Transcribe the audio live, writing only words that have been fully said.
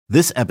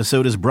This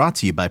episode is brought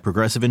to you by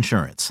Progressive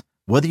Insurance.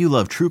 Whether you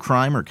love true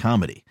crime or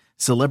comedy,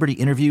 celebrity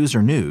interviews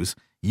or news,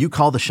 you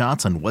call the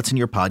shots on what's in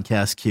your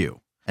podcast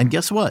queue. And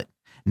guess what?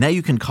 Now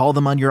you can call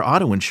them on your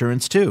auto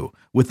insurance too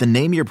with the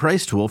Name Your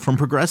Price tool from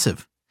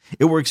Progressive.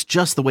 It works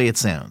just the way it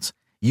sounds.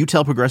 You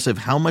tell Progressive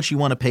how much you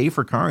want to pay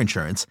for car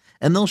insurance,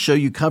 and they'll show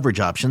you coverage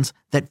options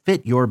that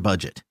fit your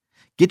budget.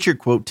 Get your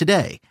quote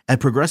today at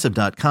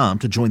Progressive.com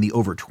to join the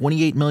over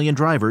 28 million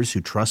drivers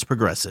who trust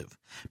Progressive.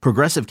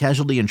 Progressive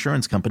Casualty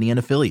Insurance Company and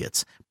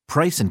Affiliates.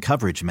 Price and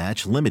coverage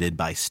match limited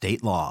by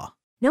state law.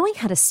 Knowing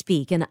how to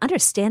speak and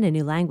understand a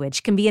new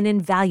language can be an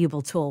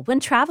invaluable tool when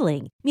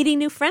traveling, meeting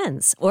new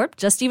friends, or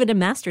just even to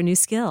master a new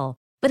skill.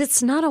 But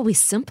it's not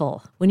always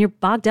simple when you're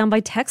bogged down by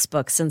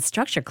textbooks and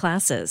structured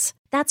classes.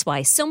 That's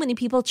why so many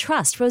people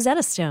trust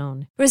Rosetta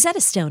Stone. Rosetta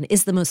Stone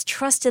is the most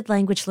trusted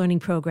language learning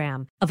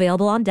program,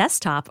 available on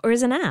desktop or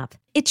as an app.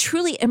 It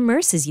truly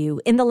immerses you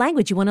in the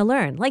language you want to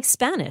learn, like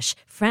Spanish,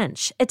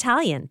 French,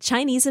 Italian,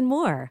 Chinese, and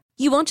more.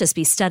 You won't just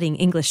be studying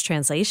English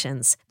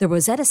translations. The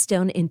Rosetta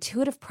Stone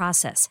intuitive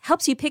process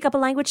helps you pick up a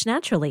language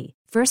naturally,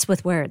 first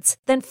with words,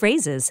 then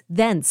phrases,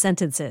 then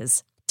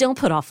sentences. Don't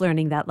put off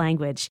learning that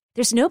language.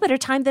 There's no better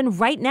time than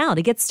right now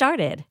to get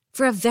started.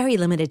 For a very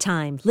limited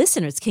time,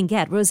 listeners can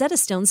get Rosetta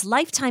Stone's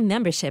lifetime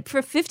membership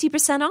for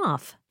 50%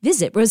 off.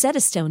 Visit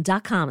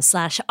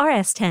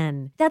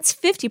rosettastone.com/rs10. That's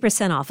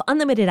 50% off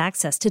unlimited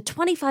access to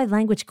 25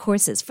 language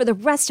courses for the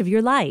rest of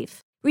your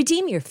life.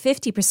 Redeem your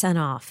 50%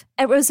 off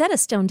at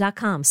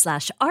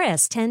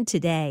rosettastone.com/rs10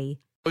 today.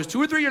 There's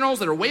 2 or 3 urinals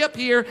that are way up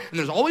here, and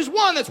there's always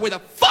one that's way the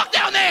fuck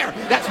down there.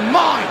 That's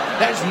mine.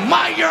 That is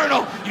my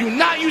urinal. You do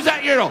not use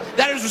that urinal.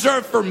 That is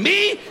reserved for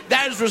me.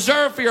 That is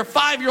reserved for your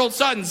 5-year-old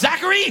son,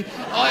 Zachary.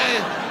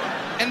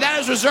 And that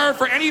is reserved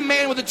for any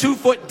man with a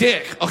 2-foot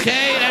dick,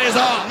 okay? That is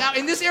all. Now,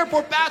 in this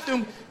airport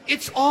bathroom,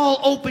 it's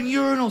all open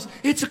urinals.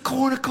 It's a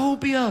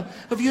cornucopia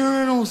of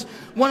urinals.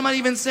 One might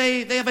even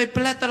say they have a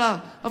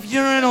plethora of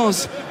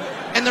urinals.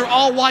 And they're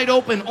all wide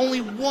open.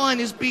 Only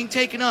one is being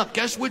taken up.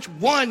 Guess which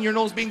one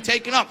urinal is being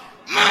taken up?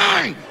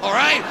 Mine! All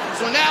right?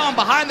 So now I'm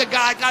behind the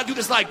guy. I gotta do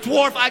this like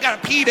dwarf. I gotta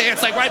pee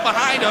dance like right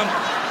behind him.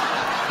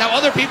 Now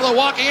other people are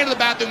walking into the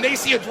bathroom. They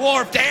see a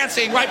dwarf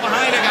dancing right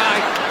behind a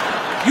guy.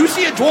 You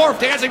see a dwarf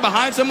dancing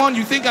behind someone,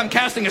 you think I'm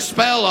casting a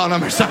spell on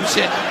him or some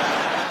shit.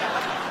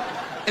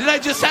 And then I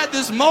just had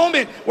this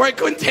moment where I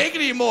couldn't take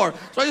it anymore.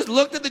 So I just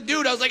looked at the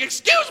dude. I was like,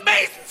 "Excuse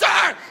me,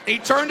 sir!" And he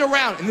turned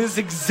around, and this is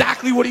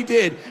exactly what he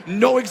did.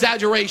 No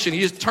exaggeration. He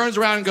just turns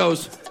around and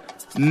goes,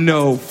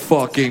 "No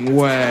fucking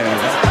way."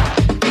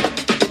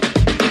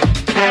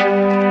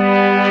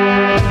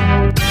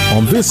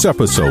 On this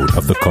episode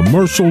of The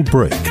Commercial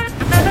Break.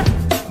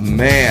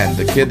 Man,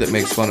 the kid that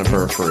makes fun of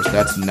her first,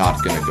 that's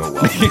not going to go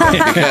well.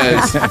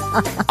 Because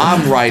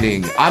I'm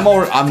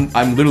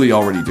literally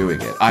already doing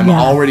it. I'm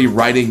already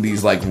writing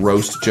these like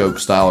roast joke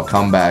style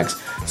comebacks.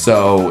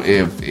 So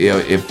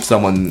if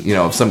someone,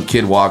 if some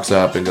kid walks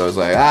up and goes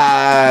like,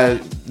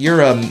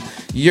 you're a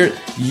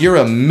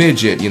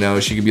midget,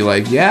 she could be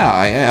like, "Yeah,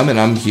 I am, and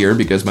I'm here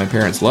because my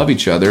parents love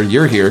each other.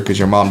 You're here because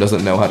your mom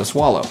doesn't know how to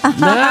swallow."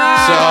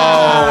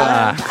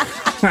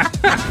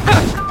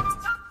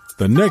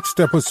 The next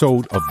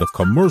episode of The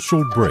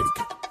Commercial Break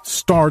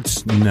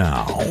starts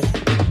now.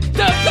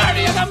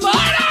 2:30 in the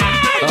morning!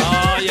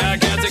 Oh, yeah,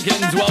 cats and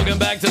kittens, welcome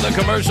back to The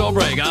Commercial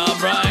Break. I'm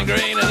Brian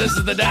Green, and this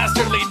is the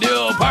dastardly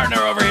duo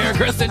partner over here,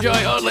 Kristen Joy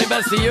Hoadley.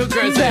 Best to you,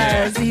 Chris.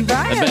 Bessie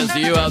Brian. And best to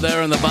you out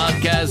there in the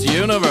podcast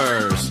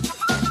universe.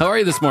 How are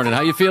you this morning?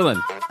 How you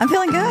feeling? I'm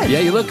feeling good.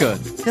 Yeah, you look good.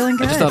 Feeling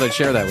good. I just thought I'd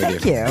share that with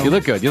Thank you. you. You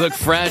look good. You look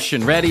fresh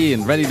and ready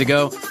to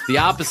go. The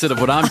opposite of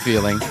what I'm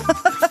feeling.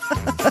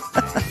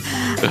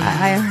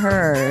 I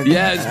heard.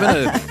 Yeah,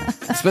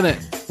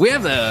 we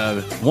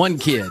have one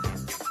kid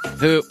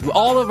who,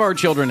 all of our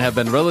children have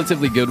been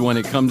relatively good when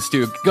it comes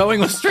to going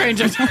with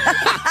strangers. That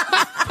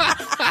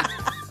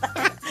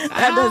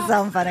does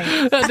sound funny.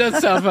 That does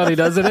sound funny,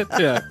 doesn't it?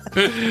 Yeah.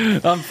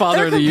 I'm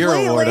Father of the Year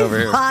award over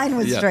here. They're completely fine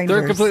with strangers.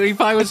 They're completely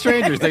fine with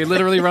strangers. They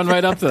literally run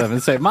right up to them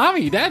and say,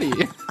 "Mommy, Daddy."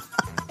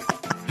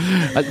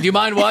 Do you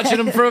mind watching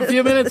them for a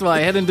few minutes while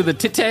I head into the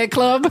Tite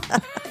Club?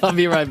 I'll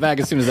be right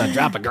back as soon as I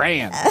drop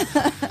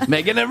 $1,000.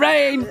 Making it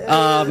rain.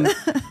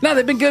 No,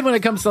 they've been good when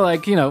it comes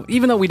to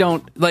even though we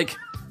don't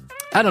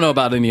I don't know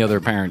about any other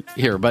parent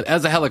here, but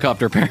as a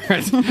helicopter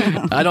parent,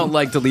 I don't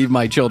like to leave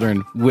my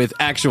children with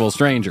actual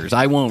strangers.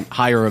 I won't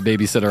hire a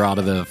babysitter out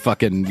of the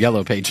fucking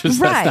yellow pages.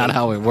 Right. That's not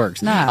how it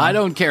works. No. I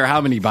don't care how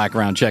many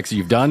background checks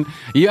you've done.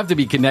 You have to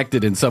be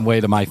connected in some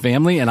way to my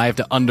family, and I have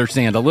to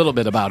understand a little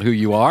bit about who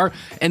you are.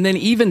 And then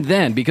even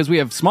then, because we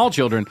have small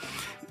children,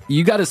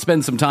 you got to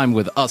spend some time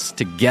with us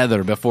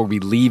together before we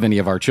leave any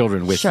of our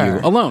children with you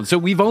alone. So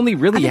we've only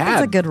really had...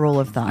 That's a good rule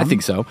of thumb. I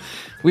think so.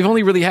 We've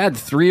only really had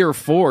 3 or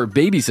 4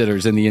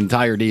 babysitters in the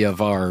entirety of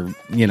our,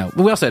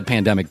 we also had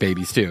pandemic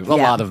babies too. A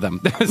lot of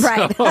them.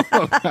 Right.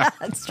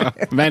 That's true.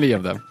 Many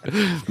of them.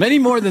 Many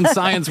more than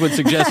science would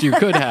suggest you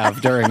could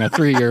have during a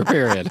 3-year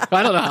period.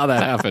 I don't know how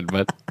that happened,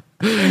 but...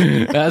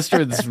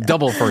 Astrid's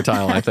double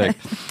fertile, I think.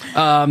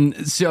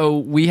 So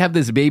we have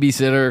this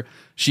babysitter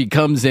She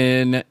comes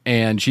in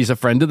and she's a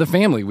friend of the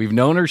family. We've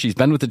known her. She's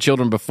been with the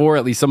children before,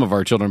 at least some of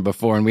our children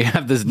before. And we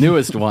have this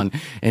newest one.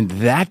 And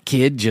that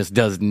kid just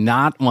does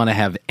not want to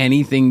have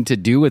anything to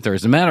do with her.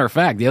 As a matter of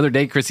fact, the other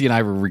day, Chrissy and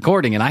I were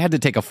recording and I had to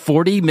take a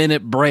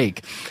 40-minute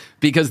break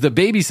because the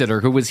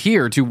babysitter who was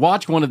here to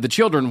watch one of the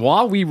children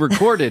while we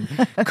recorded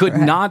could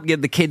not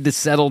get the kid to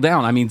settle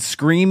down. I mean,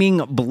 screaming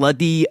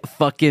bloody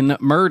fucking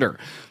murder.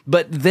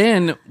 But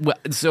then,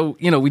 so,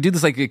 we do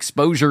this like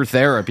exposure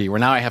therapy where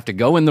now I have to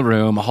go in the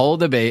room, hold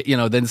the baby,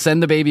 then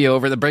send the baby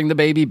over, then bring the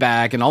baby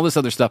back and all this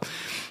other stuff.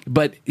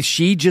 But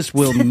she just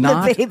will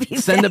not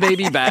send the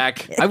baby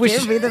back. I wish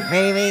Give me the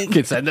baby.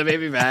 Could send the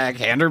baby back,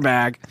 hand her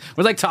back.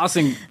 We're like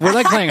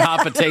playing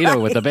hot potato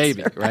with the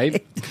baby,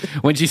 right?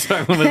 When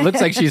it looks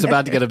like she's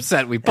about to get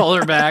upset, we pull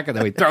her back and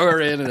then we throw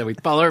her in and then we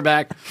pull her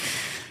back.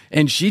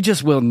 And she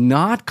just will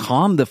not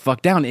calm the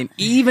fuck down. And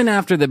even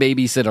after the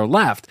babysitter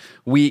left,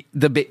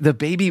 the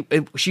baby,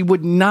 she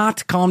would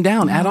not calm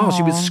down at all.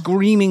 She was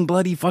screaming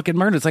bloody fucking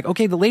murder. It's like,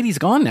 okay, the lady's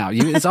gone now.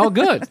 It's all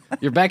good.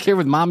 You're back here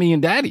with mommy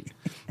and daddy.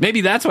 Maybe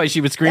that's why she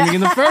was screaming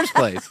in the first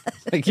place.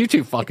 Like, you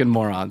two fucking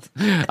morons.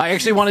 I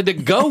actually wanted to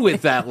go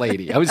with that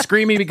lady. I was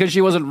screaming because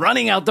she wasn't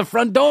running out the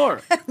front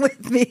door.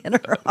 With me in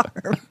her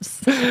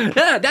arms.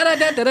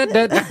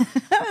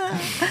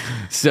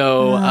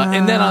 So,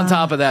 and then on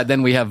top of that,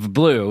 then we have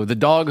Blue, the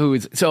dog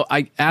so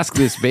I asked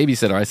this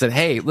babysitter, I said,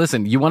 hey,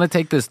 listen, you want to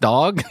take this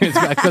dog?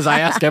 Because I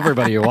ask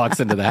everybody who walks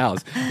into the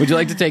house, would you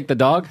like to take the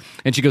dog?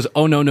 And she goes,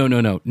 oh, no,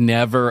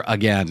 never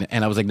again.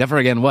 And I was like, never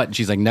again what? And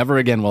she's like, never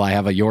again will I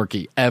have a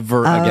Yorkie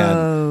ever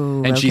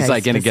again. And she's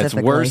like, and it gets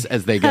worse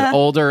as they get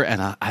older.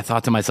 And I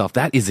thought to myself,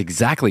 that is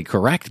exactly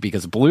correct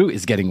because Blue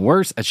is getting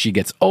worse as she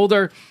gets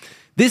older.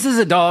 This is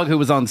a dog who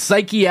was on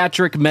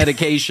psychiatric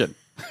medication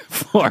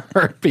for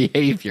her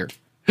behavior.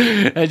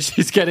 And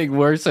she's getting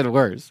worse and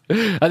worse. I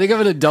think I'm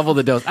going to double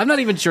the dose. I'm not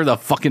even sure the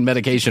fucking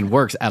medication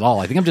works at all.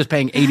 I think I'm just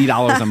paying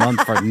 $80 a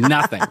month for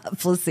nothing.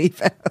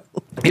 Placebo.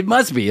 It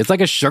must be. It's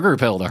like a sugar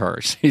pill to her.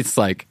 She's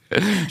like,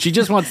 she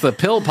just wants the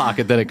pill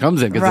pocket that it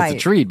comes in because it's a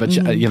treat. But,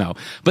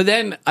 but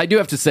then I do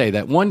have to say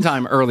that one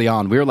time early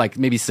on, we were like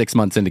maybe 6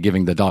 months into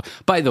giving the dog.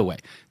 By the way,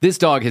 this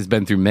dog has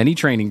been through many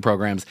training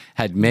programs,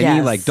 had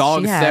many like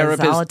dog therapists,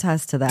 I'll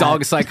attest to that.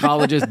 Dog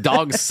psychologists,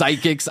 dog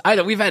psychics.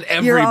 We've had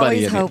everybody. You're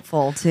always in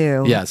hopeful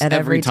too. Yes, at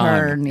every time.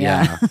 turn.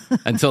 Yeah.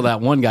 Until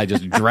that one guy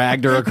just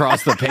dragged her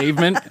across the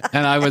pavement.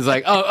 And I was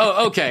like,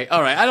 oh, okay.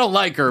 All right. I don't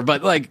like her,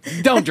 but like,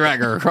 don't drag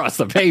her across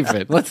the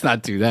pavement. Let's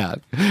not do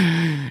that.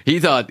 He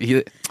thought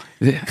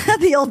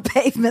the old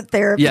pavement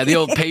therapy. Yeah, the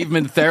old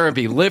pavement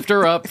therapy. Lift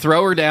her up,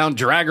 throw her down,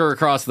 drag her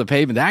across the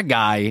pavement. That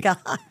guy. God.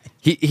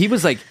 He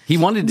was like, he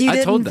wanted. You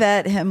I told didn't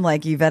vet him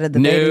like you vetted the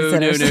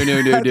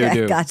babysitter.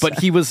 No. Gotcha. But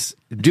he was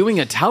doing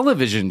a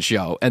television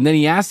show, and then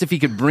he asked if he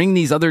could bring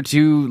these other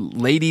two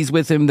ladies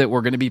with him that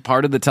were going to be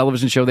part of the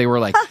television show. They were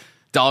like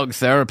dog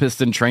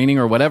therapists in training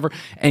or whatever,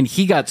 and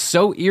he got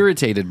so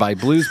irritated by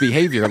Blue's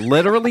behavior,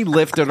 literally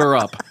lifted her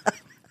up.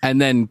 And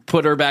then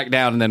put her back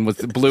down, and then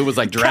Blue was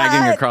like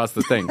dragging her across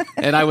the thing.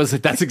 And I was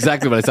like, that's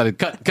exactly what I said.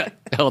 Cut.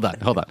 Hold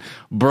on.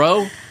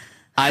 Bro,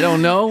 I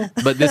don't know,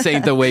 but this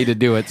ain't the way to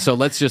do it. So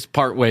let's just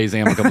part ways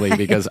amicably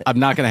because I'm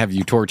not going to have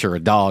you torture a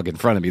dog in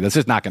front of me. That's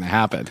just not going to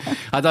happen.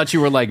 I thought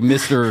you were like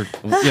Mr.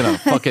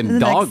 Fucking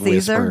dog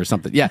whisperer or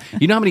something. Yeah.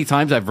 You know how many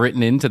times I've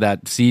written into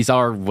that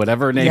Caesar,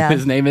 whatever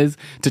his name is,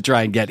 to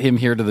try and get him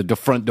here to the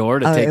front door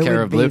to take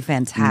care of Blue? It would be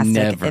fantastic.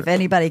 Never. If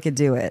anybody could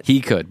do it.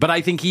 He could. But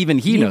I think even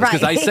he knows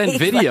because I sent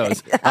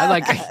videos.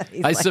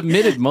 I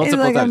submitted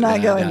multiple times. I'm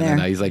not going there.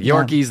 No. He's like,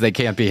 Yorkies, they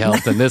can't be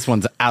helped. And this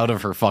one's out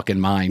of her fucking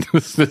mind.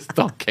 This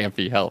dog can't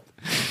be helped.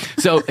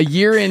 So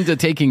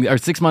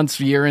 6 months,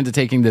 a year into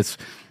taking this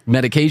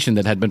medication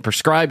that had been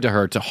prescribed to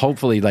her to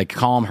hopefully like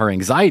calm her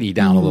anxiety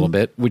down a little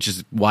bit, which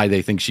is why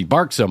they think she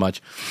barks so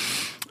much.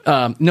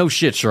 No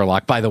shit,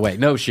 Sherlock, by the way,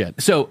 no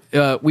shit. So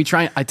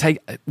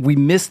we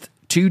missed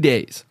 2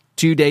 days.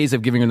 2 days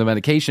of giving her the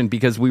medication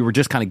because we were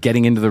just kind of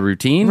getting into the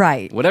routine.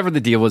 Right. Whatever the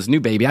deal was, new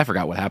baby, I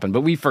forgot what happened,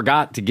 but we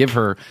forgot to give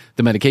her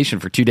the medication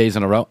for 2 days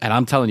in a row. And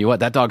I'm telling you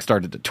what, that dog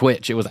started to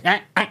twitch. It was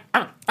like,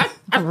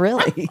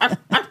 really?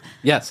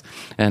 Yes.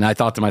 And I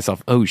thought to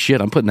myself, oh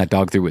shit, I'm putting that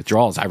dog through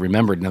withdrawals. I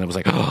remembered, and then I was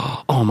like,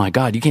 oh my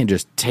God, you can't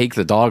just take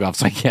the dog off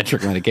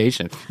psychiatric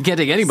medication. You can't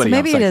take anybody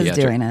off psychiatric.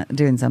 Maybe it is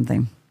doing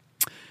something.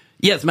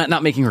 Yeah, it's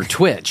not making her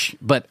twitch,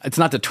 but it's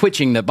not the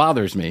twitching that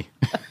bothers me.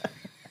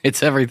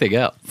 It's everything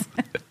else.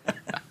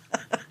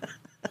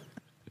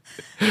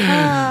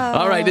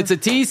 All right, it's a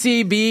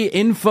TCB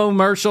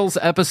Infomercials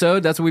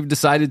episode. That's what we've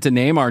decided to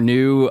name our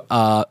new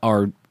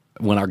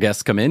when our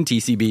guests come in,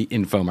 TCB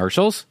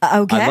Infomercials.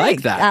 Okay. I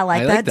like that. I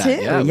like that too.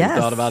 Yeah, yes.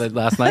 we thought about it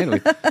last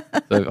night.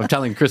 So I'm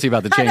telling Chrissy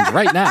about the change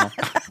right now.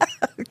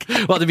 Okay.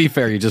 Well, to be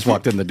fair, you just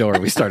walked in the door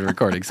and we started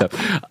recording. So,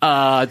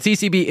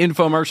 TCB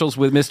Infomercials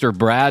with Mr.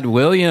 Brad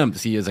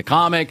Williams. He is a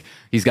comic.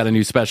 He's got a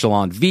new special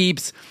on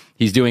Veeps.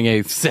 He's doing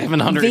a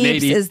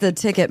 780. Veeps is the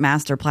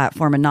Ticketmaster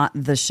platform and not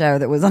the show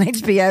that was on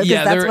HBO, because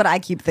that's what I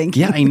keep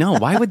thinking. Yeah, I know.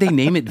 Why would they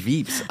name it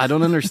Veeps? I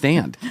don't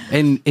understand.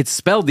 And it's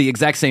spelled the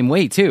exact same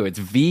way, too. It's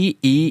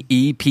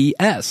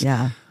Veeps.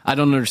 Yeah. I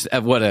don't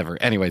understand. Whatever.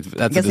 Anyway,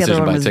 that's a the other decision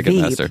one by was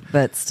Ticketmaster. Veep,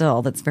 but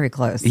still, that's very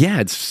close.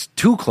 Yeah, it's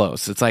too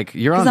close. It's like,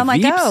 you're on I'm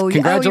like, Veeps. oh,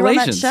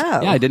 Congratulations. you're on that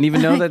show. Yeah, I didn't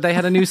even know that they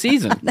had a new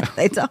season. No,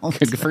 they don't.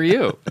 Good for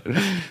you.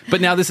 But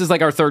now this is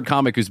like our third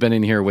comic who's been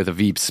in here with a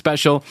Veeps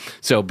special.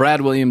 So Brad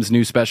Williams'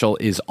 new special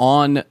is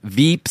on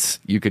Veeps.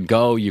 You could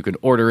go, you could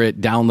order it,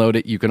 download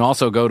it. You can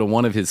also go to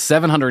one of his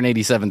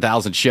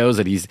 787,000 shows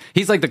that he's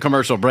like the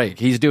commercial break.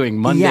 He's doing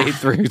Monday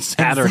through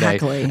Saturday.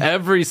 Exactly.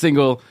 Every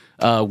single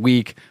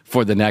week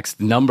for the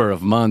next number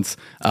of months.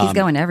 He's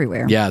going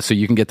everywhere. Yeah, so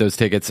you can get those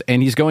tickets,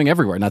 and he's going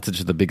everywhere, not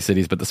just the big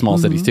cities, but the small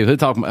cities too.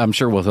 I'm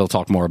sure he'll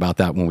talk more about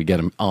that when we get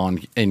him on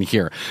in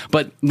here.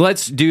 But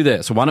let's do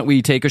this. Why don't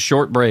we take a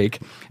short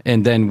break,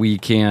 and then we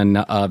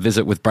can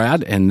visit with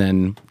Brad, and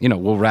then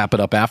we'll wrap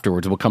it up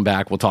afterwards. We'll come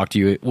back. We'll talk to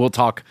you. We'll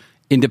talk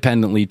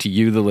independently to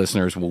you, the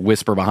listeners. We'll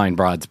whisper behind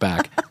Brad's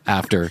back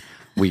after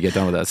we get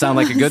done with that. Sound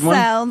like a good one?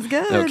 Sounds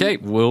good. Okay,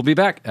 we'll be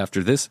back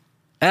after this.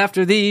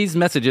 After these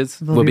messages,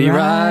 we'll be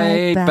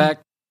right back.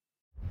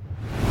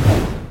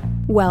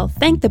 Well,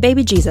 thank the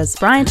baby Jesus.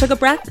 Brian took a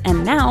breath,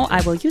 and now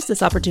I will use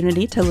this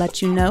opportunity to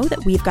let you know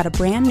that we've got a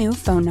brand new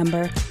phone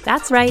number.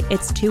 That's right,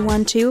 it's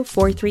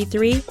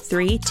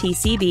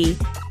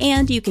 212-433-3TCB,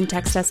 and you can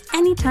text us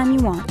anytime you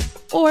want.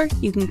 Or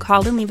you can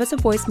call and leave us a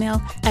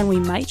voicemail, and we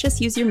might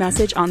just use your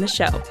message on the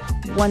show.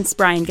 Once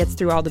Brian gets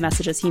through all the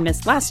messages he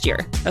missed last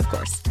year, of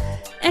course.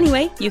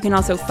 Anyway, you can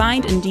also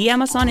find and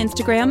DM us on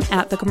Instagram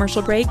at The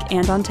Commercial Break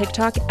and on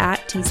TikTok at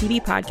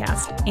TCB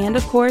Podcast. And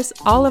of course,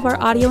 all of our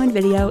audio and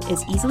video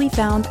is easily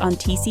found on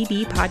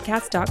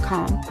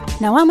tcbpodcast.com.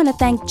 Now I'm going to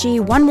thank G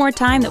one more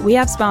time that we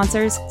have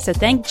sponsors, so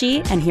thank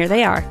G, and here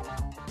they are.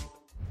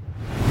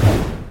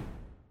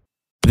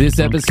 This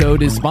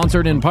episode is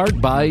sponsored in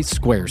part by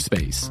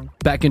Squarespace.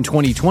 Back in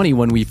 2020,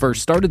 when we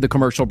first started the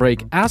commercial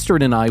break,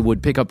 Astrid and I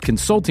would pick up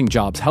consulting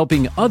jobs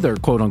helping other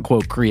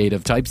quote-unquote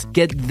creative types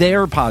get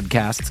their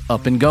podcasts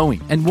up and going.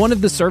 And one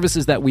of the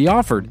services that we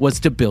offered was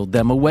to build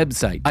them a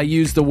website. I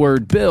use the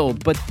word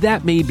build, but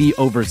that may be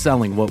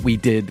overselling what we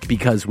did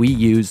because we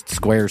used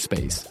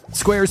Squarespace.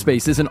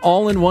 Squarespace is an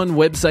all-in-one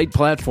website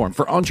platform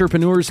for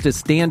entrepreneurs to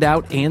stand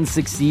out and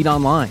succeed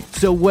online.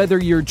 So whether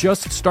you're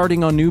just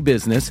starting a new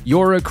business,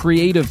 you're a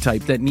creative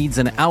type that needs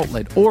an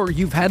outlet, or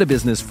you've had a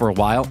business for a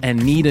while and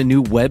need a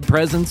new web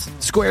presence,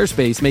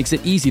 Squarespace makes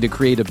it easy to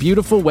create a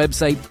beautiful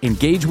website,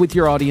 engage with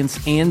your audience,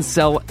 and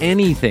sell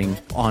anything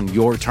on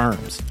your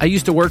terms. I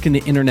used to work in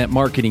the internet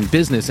marketing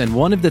business, and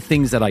one of the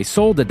things that I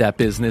sold at that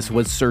business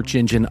was search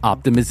engine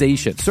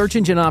optimization. Search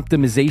engine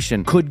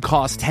optimization could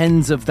cost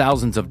tens of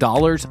thousands of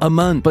dollars a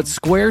month, but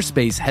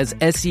Squarespace has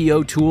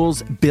SEO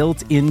tools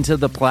built into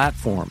the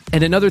platform.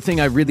 And another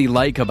thing I really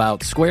like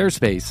about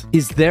Squarespace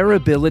is their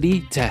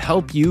ability to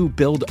help you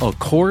build a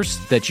course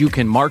that you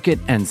can market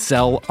and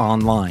sell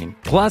online.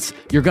 Plus,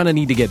 you're going to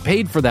need to get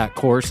paid for that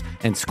course,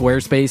 and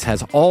Squarespace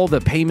has all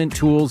the payment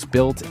tools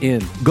built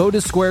in. Go to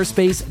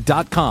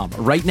squarespace.com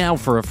right now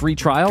for a free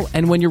trial,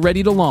 and when you're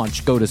ready to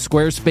launch, go to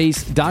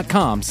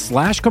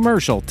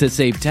squarespace.com/commercial to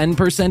save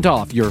 10%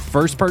 off your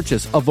first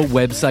purchase of a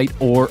website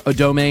or a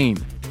domain.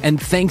 And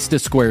thanks to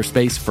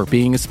Squarespace for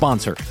being a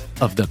sponsor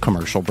of The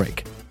Commercial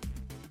Break.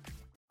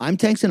 I'm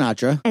Tank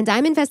Sinatra. And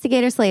I'm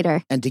Investigator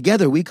Slater. And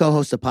together we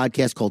co-host a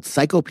podcast called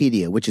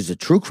Psychopedia, which is a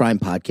true crime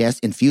podcast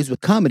infused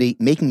with comedy,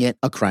 making it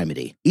a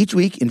crimedy. Each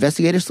week,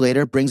 Investigator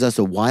Slater brings us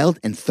a wild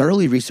and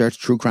thoroughly researched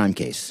true crime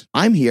case.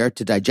 I'm here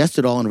to digest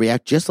it all and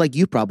react just like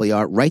you probably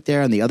are right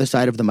there on the other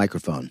side of the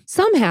microphone.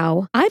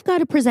 Somehow, I've got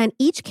to present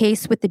each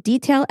case with the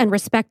detail and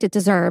respect it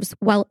deserves,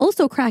 while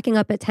also cracking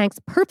up at Tank's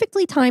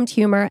perfectly timed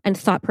humor and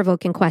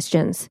thought-provoking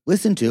questions.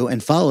 Listen to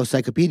and follow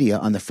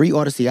Psychopedia on the free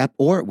Odyssey app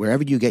or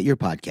wherever you get your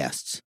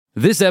podcasts.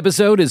 This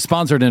episode is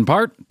sponsored in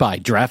part by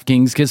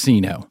DraftKings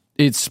Casino.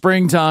 It's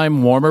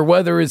springtime, warmer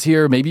weather is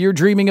here. Maybe you're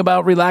dreaming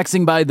about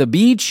relaxing by the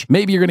beach.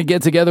 Maybe you're going to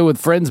get together with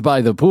friends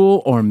by the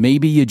pool, or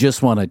maybe you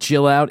just want to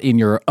chill out in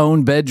your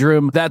own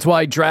bedroom. That's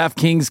why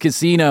DraftKings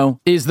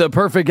Casino is the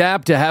perfect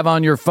app to have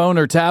on your phone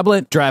or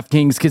tablet.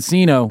 DraftKings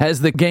Casino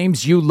has the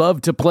games you love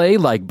to play,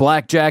 like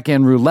blackjack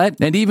and roulette,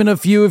 and even a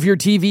few of your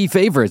TV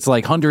favorites,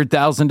 like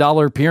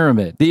 $100,000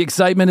 Pyramid. The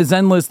excitement is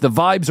endless, the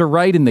vibes are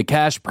right, and the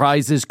cash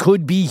prizes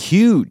could be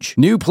huge.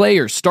 New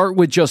players start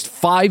with just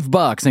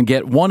 $5 and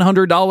get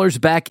 $100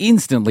 $100 back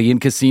instantly in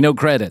casino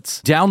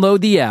credits. Download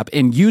the app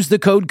and use the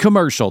code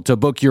COMMERCIAL to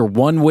book your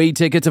one-way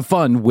ticket to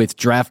fun with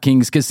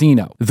DraftKings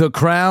Casino. The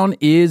crown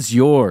is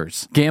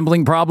yours.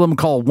 Gambling problem?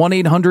 Call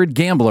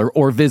 1-800-GAMBLER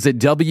or visit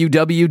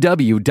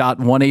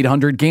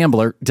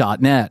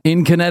www.1800gambler.net.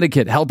 In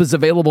Connecticut, help is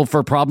available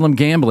for problem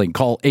gambling.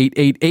 Call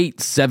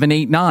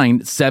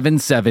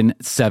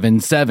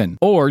 888-789-7777.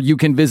 Or you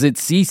can visit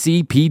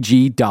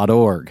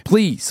ccpg.org.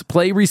 Please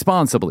play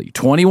responsibly.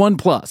 21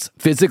 plus.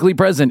 Physically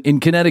present in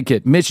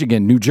Connecticut,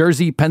 Michigan, New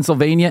Jersey,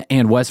 Pennsylvania,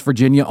 and West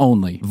Virginia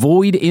only.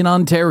 Void in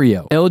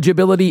Ontario.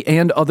 Eligibility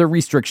and other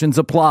restrictions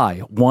apply.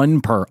 One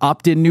per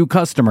opt-in new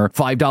customer.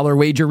 $5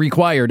 wager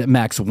required.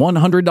 Max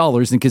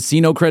 $100 in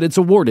casino credits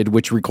awarded,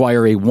 which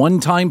require a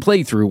one-time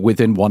playthrough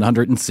within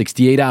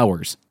 168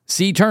 hours.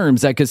 See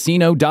terms at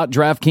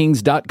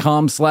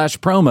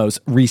casino.draftkings.com/promos.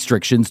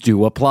 Restrictions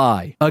do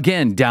apply.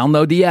 Again,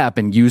 download the app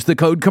and use the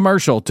code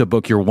COMMERCIAL to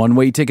book your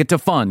one-way ticket to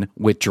fun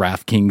with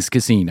DraftKings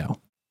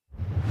Casino.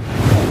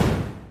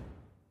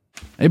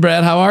 Hey,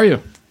 Brad, how are you?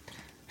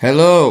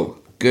 Hello.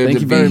 Good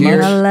to be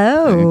here.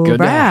 Hello, Good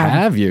Brad. to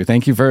have you.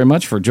 Thank you very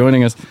much for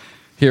joining us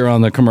here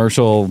on the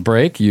commercial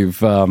break.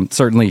 You've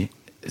certainly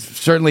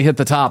hit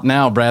the top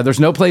now, Brad. There's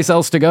no place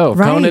else to go. If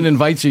Conan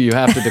invites you, you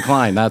have to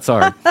decline. That's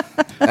hard.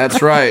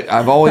 That's right.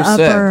 I've always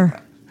said.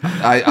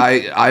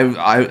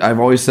 I've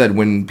always said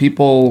when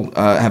people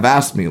have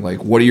asked me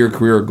like, "What are your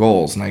career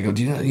goals?" and I go,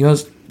 "Do you know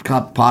this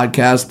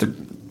podcast, the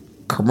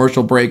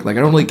commercial break? Like, I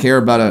don't really care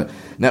about a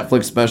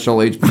Netflix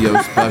special,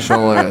 HBO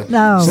special, a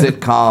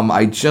sitcom.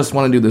 I just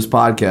want to do this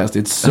podcast.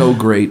 It's so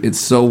great. It's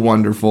so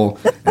wonderful,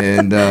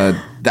 and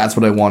that's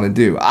what I want to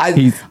do.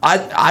 I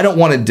don't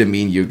want to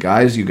demean you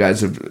guys. You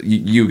guys have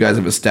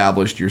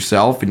established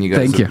yourself, and you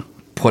guys have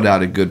put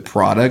out a good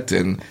product,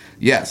 and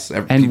yes,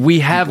 and we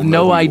have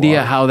no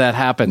idea how that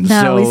happened.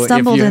 No, so we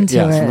stumbled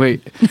into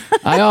it.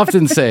 I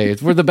often say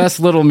we're the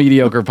best little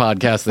mediocre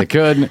podcast that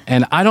could,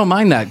 and I don't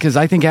mind that because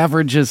I think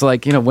average is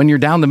like, when you're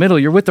down the middle,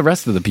 you're with the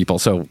rest of the people.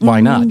 So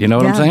why not? You know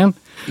what I'm saying?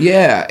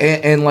 Yeah,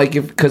 and like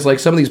because like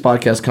some of these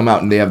podcasts come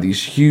out and they have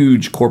these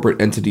huge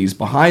corporate entities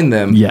behind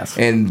them. Yes,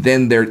 and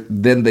then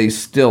they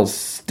still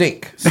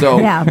stink. So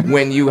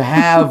when you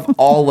have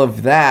all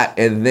of that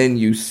and then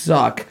you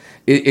suck.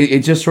 It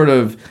just sort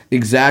of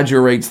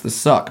exaggerates the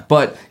suck.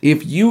 But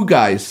if you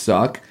guys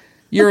suck,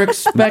 you're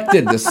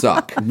expected to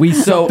suck. We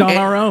sucked on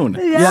our own.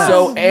 Yeah.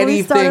 So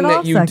anything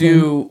that you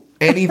do,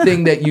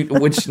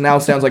 which now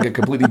sounds like a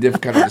completely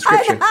different kind of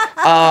description.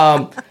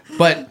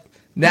 But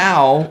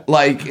now,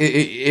 like,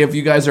 if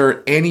you guys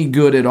are any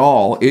good at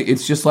all,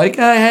 it's just like,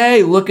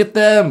 hey, look at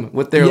them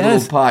with their little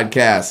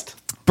podcast.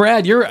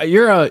 Brad, you're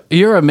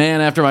a man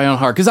after my own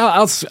heart. Because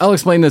I'll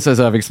explain this as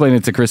I've explained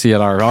it to Chrissy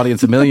and our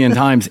audience a million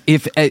times.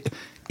 If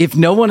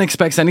no one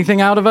expects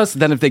anything out of us,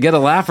 then if they get a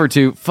laugh or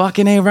two,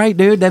 fucking A right,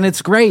 dude, then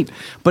it's great.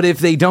 But if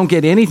they don't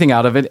get anything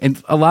out of it, and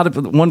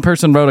one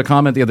person wrote a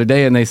comment the other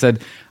day and they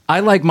said,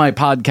 I like my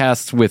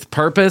podcasts with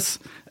purpose.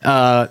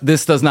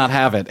 This does not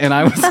have it. And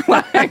I was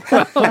like,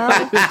 well,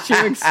 what did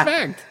you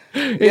expect?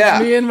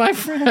 It's me and my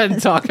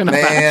friend talking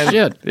about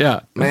shit.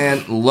 Yeah,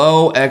 man.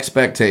 Low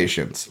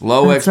expectations.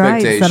 That's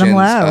expectations. Right. Set them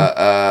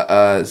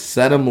low.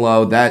 Set them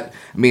low. That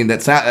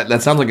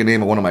sounds like a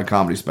name of one of my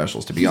comedy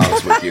specials. To be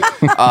honest with you.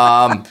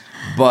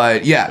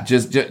 But yeah,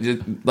 just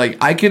like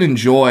I can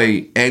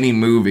enjoy any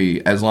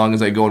movie as long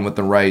as I go in with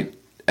the right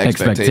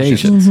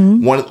expectations.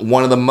 Mm-hmm.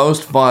 One of the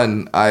most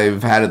fun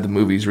I've had at the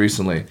movies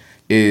recently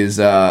is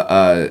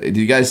did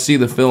you guys see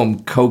the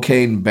film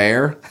Cocaine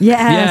Bear?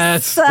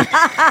 Yes.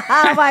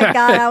 Oh my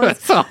god, I was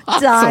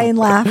dying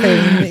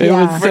laughing. It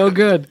was so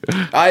good.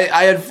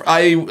 I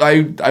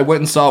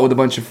went and saw it with a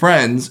bunch of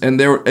friends, and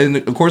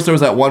of course there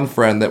was that one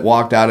friend that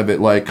walked out of it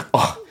like,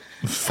 oh,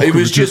 it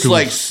was just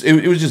like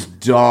it was just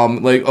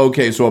dumb. Like,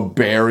 okay, so a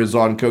bear is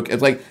on coke.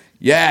 It's like,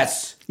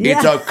 yes,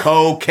 it's a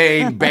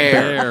cocaine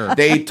bear.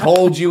 They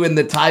told you in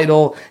the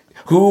title.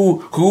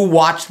 Who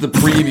watched the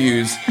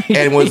previews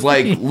and was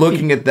like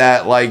looking at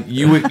that like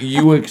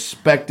you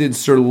expected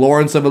Sir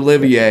Lawrence of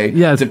Olivier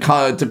to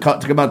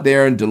come out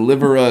there and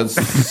deliver a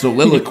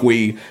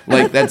soliloquy.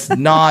 Like, that's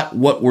not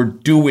what we're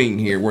doing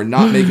here. We're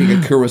not making a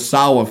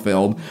Kurosawa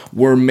film.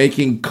 We're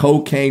making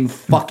Cocaine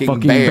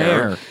fucking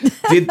bear.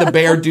 Did the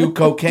bear do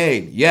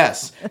cocaine?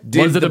 Yes.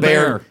 Was it a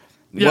bear?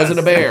 Was it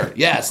a bear?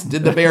 Yes.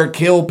 Did the bear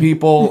kill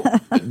people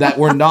that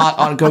were not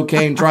on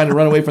cocaine trying to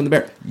run away from the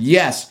bear?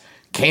 Yes.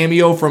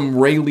 Cameo from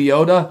Ray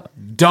Liotta?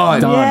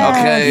 Done.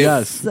 Okay.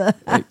 Yes.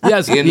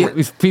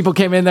 Yes. People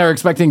came in there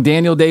expecting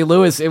Daniel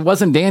Day-Lewis. It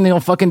wasn't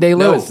Daniel fucking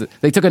Day-Lewis. No.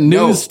 They took a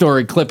news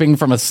story clipping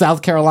from a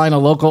South Carolina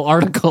local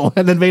article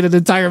and then made an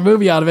entire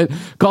movie out of it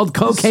called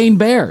Cocaine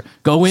Bear.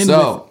 Go in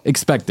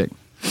expecting.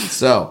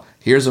 So,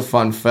 here's a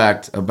fun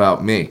fact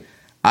about me.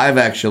 I've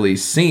actually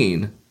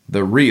seen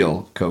the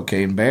real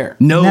Cocaine Bear.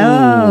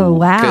 No.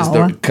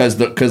 Wow. Because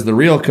the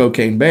real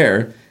Cocaine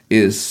Bear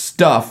is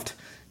stuffed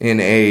in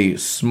a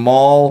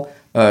small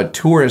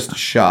tourist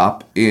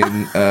shop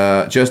in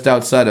just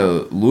outside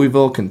of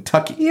Louisville,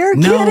 Kentucky. You're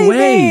kidding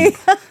me.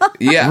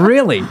 Yeah.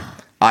 Really?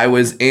 I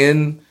was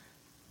in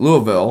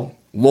Louisville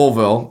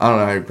Louisville. I don't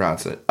know how you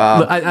pronounce it.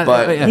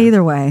 But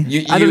either way,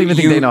 I don't even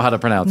think they know how to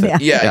pronounce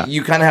it. Yeah,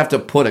 you kind of have to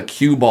put a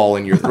cue ball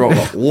in your throat.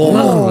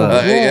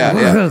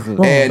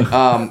 And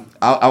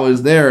I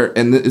was there,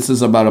 and this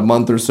is about a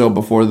month or so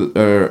before,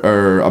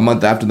 or a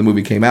month after the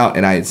movie came out,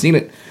 and I had seen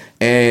it.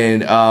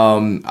 And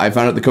I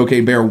found out the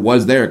Cocaine Bear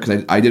was there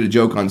because I did a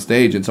joke on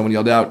stage, and someone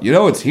yelled out,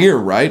 it's here,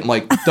 right? I'm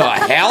like, the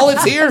hell,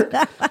 it's here?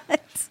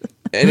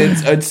 And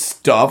it's a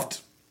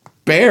stuffed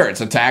bear.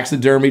 It's a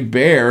taxidermied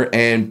bear,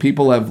 and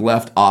people have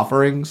left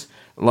offerings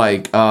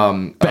like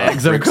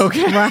bags of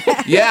cocaine.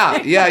 Right.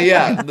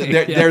 Yeah.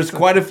 There's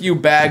quite a few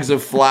bags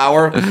of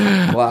flour. And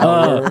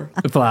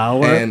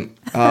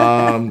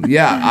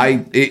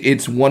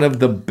it's one of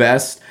the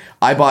best.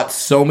 I bought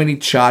so many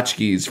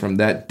tchotchkes from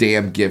that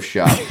damn gift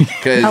shop.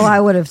 I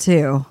would have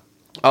too.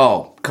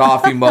 Oh,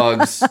 coffee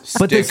mugs,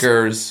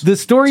 stickers. The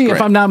story,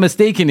 if I'm not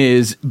mistaken,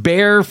 is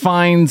Bear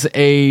finds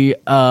a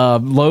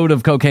load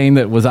of cocaine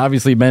that was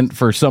obviously meant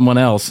for someone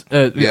else,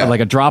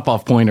 like a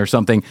drop-off point or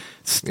something,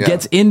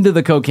 gets into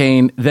the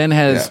cocaine, then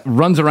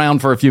runs around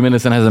for a few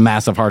minutes and has a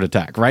massive heart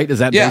attack, right? Is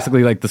that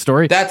basically like the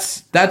story?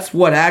 That's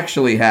what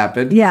actually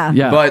happened.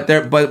 Yeah. But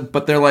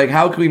they're like,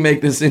 how can we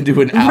make this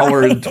into an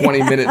hour and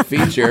 20-minute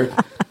feature?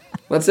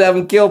 Let's have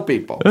them kill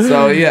people.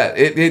 So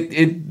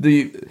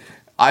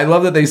I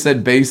love that they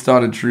said based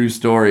on a true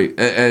story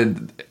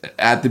and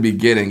at the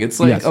beginning.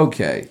 It's like,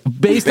 okay.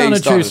 Based on a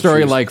true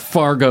story, like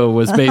Fargo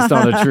was based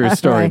on a true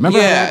story.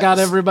 Remember how that got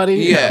everybody?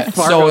 Yeah.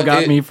 Fargo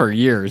got me for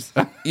years.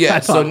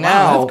 Yeah, so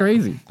now... that's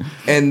crazy.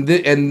 And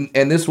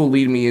this will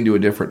lead me into a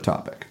different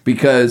topic.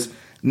 Because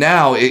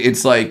now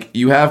it's like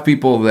you have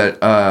people that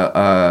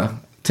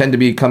tend to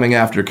be coming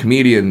after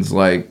comedians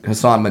like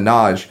Hassan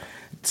Minhaj,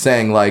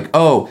 saying like,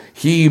 oh,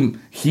 he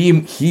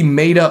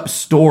made up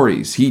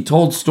stories. He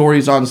told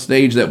stories on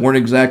stage that weren't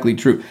exactly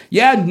true.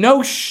 Yeah,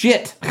 no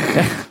shit.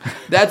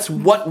 That's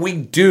what we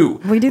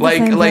do. We do the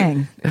same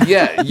thing.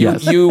 Yeah,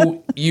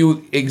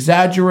 you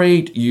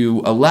exaggerate,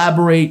 you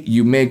elaborate,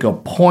 you make a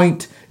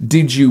point.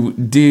 Did you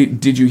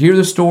hear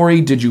the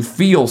story? Did you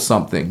feel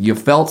something? You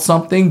felt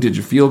something? Did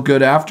you feel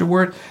good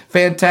afterward?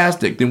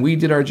 Fantastic. Then we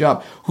did our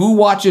job. Who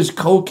watches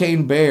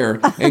Cocaine Bear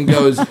and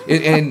goes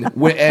and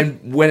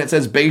when it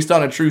says based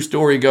on a true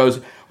story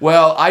goes,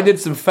 well, I did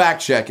some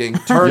fact checking.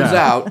 Turns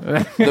out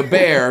the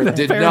bear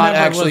did not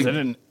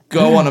actually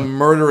go on a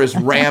murderous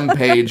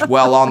rampage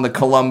while on the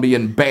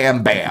Colombian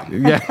Bam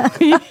Bam. Yeah.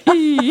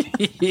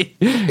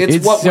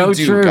 it's what so we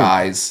do, true.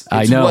 Guys.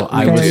 I know.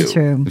 I was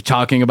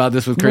talking about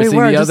this with Chrissy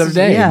the other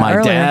day.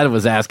 My dad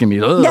was asking me,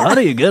 how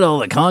do you get all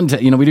the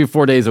content? We do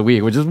 4 days a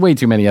week, which is way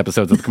too many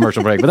episodes of the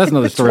commercial break, but that's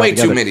another story. Way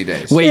too many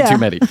days. Way too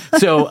many.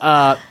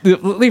 So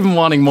leave him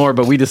wanting more,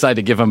 but we decide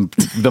to give him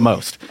the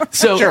most.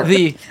 So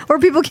or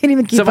people can't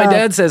even keep up. So my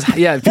dad says,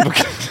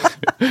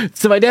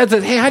 so my dad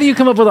says, hey, how do you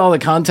come up with all the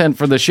content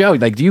for the show?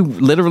 Like, do you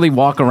literally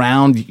walk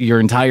around your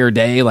entire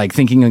day like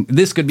thinking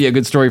this could be a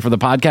good story for the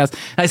podcast?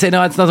 And I say,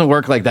 no, it doesn't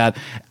work like that.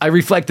 I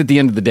reflect at the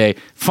end of the day,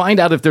 find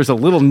out if there's a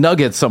little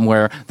nugget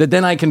somewhere that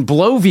then I can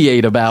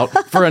bloviate about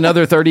for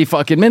another 30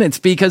 fucking minutes.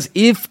 Because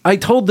if I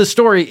told the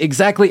story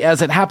exactly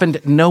as it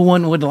happened, no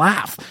one would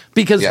laugh.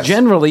 Because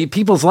generally,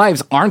 people's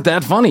lives aren't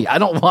that funny. I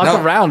don't walk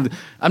around.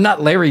 I'm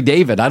not Larry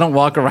David. I don't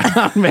walk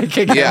around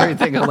making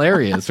everything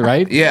hilarious,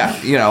 right? Yeah.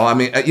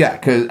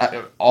 Because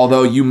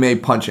although you may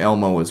punch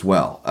Elmo as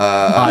well.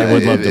 I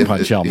would love to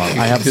punch Elmo.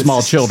 I have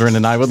small children,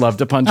 and I would love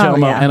to punch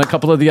Elmo and a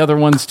couple of the other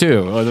ones,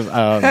 too.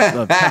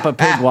 Peppa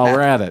Pig while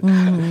we're at it.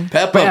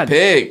 Peppa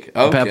Pig.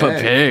 Okay. Peppa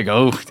Pig.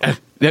 Oh,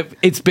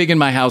 it's big in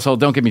my household.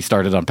 Don't get me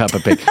started on Peppa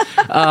Pig.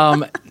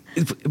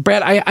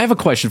 Brad, I have a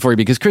question for you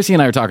because Chrissy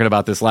and I were talking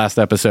about this last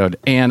episode,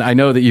 and I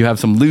know that you have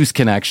some loose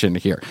connection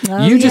here.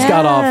 You just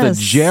got off the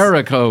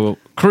Jericho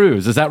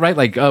cruise. Is that right?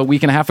 Like a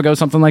week and a half ago,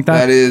 something like that?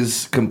 That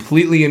is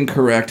completely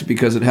incorrect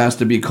because it has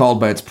to be called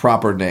by its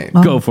proper name.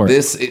 Go for it.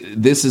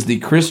 This is the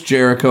Chris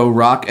Jericho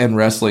Rock and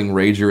Wrestling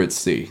Rager at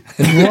Sea.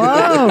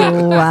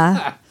 Whoa.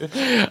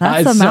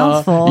 That's a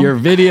mouthful. Your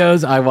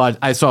videos.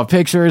 I saw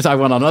pictures. I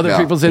went on other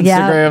people's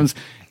Instagrams.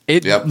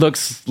 It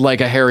looks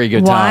like a hairy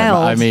good time.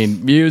 I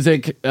mean,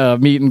 music,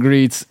 meet and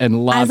greets,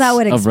 and lots of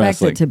wrestling. As I would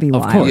expect it to be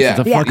wild. Of course, it's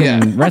a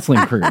fucking wrestling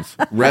cruise.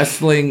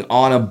 Wrestling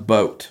on a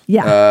boat.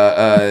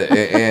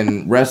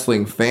 And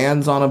wrestling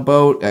fans on a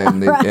boat,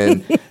 and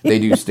they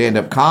do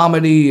stand-up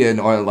comedy, and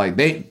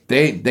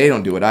they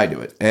don't do it, I do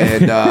it.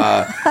 And,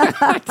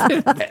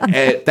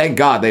 and thank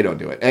God they don't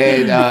do it.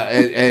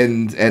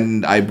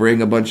 And I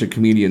bring a bunch of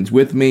comedians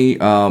with me,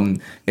 and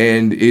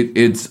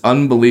it's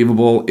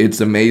unbelievable.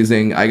 It's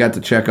amazing. I got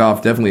to check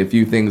off definitely a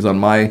few things on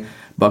my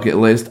bucket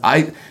list.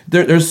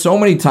 There's so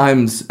many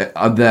times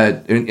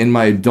that in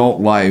my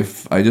adult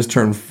life, I just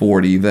turned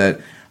 40, that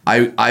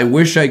I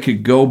wish I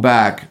could go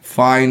back,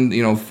 find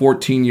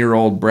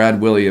 14-year-old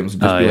Brad Williams,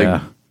 and just be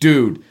like,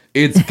 dude,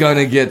 it's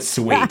gonna get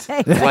sweet.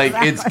 Like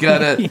it's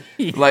gonna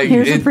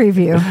here's a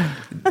preview.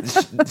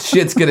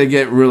 Shit's gonna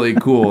get really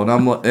cool, and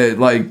I'm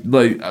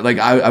like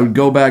I would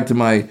go back to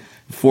my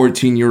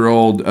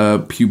 14-year-old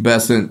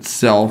pubescent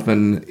self,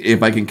 and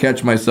if I can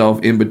catch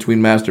myself in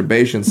between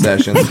masturbation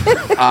sessions,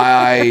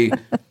 I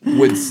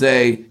would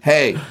say,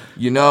 hey,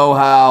 you know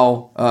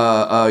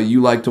how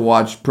you like to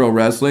watch pro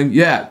wrestling?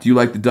 Yeah. Do you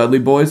like the Dudley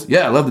Boys?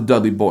 Yeah, I love the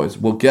Dudley Boys.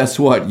 Well, guess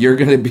what? You're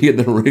going to be in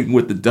the ring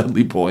with the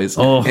Dudley Boys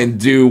and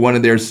do one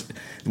of their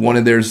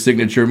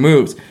signature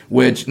moves,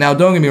 which, now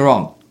don't get me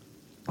wrong,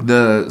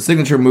 the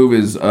signature move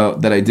is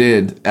that I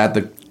did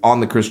on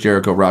the Chris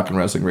Jericho Rock and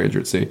Wrestling Rager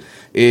at Sea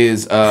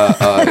is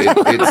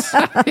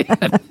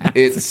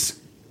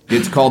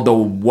it's called the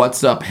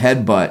What's Up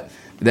Headbutt,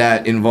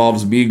 that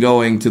involves me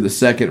going to the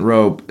second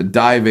rope,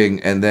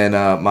 diving, and then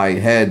my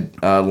head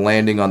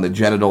landing on the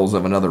genitals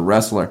of another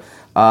wrestler.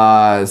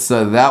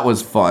 So that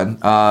was fun.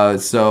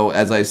 So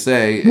as I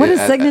say, what a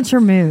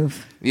signature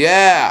move.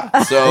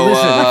 Yeah. So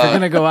listen, if you're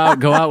gonna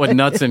go out with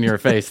nuts in your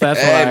face, that's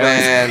hey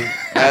man,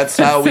 that's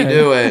how we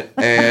do it.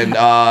 And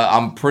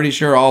I'm pretty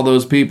sure all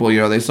those people,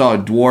 they saw a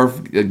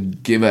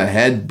dwarf give a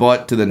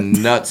headbutt to the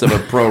nuts of a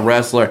pro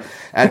wrestler.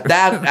 At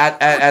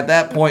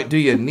that point, do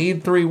you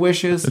need 3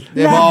 wishes?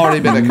 They've already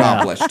been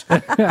accomplished.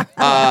 But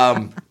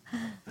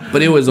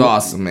it was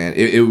awesome, man.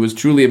 It was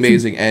truly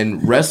amazing.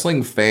 And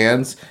wrestling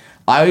fans,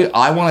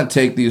 I want to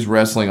take these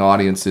wrestling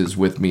audiences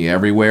with me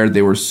everywhere.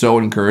 They were so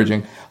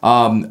encouraging.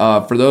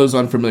 For those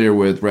unfamiliar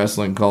with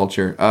wrestling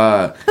culture,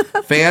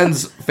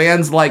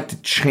 fans like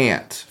to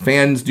chant.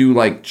 Fans do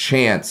like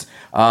chants.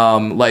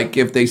 Like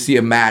if they see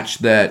a match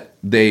that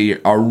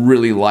they are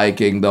really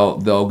liking,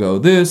 they'll go,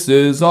 "This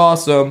is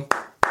awesome,"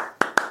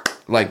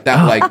 like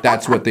that. Like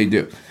that's what they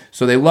do.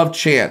 So they love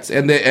chants,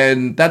 and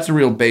that's a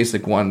real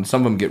basic one.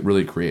 Some of them get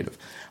really creative.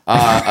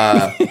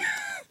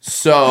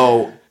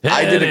 So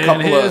I did a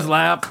couple of his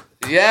lap.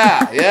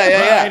 Yeah.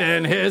 Right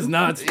in his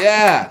nuts.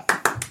 Yeah.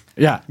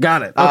 Yeah,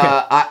 got it. Okay.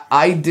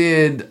 I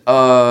did,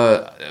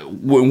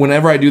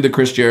 whenever I do the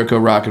Chris Jericho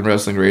Rock and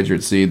Wrestling Rager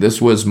at Sea, this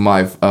was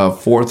my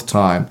 4th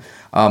time.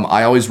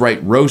 I always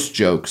write roast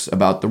jokes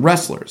about the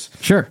wrestlers.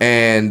 Sure.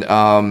 And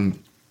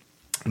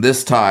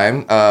this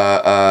time,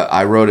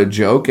 I wrote a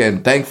joke,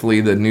 and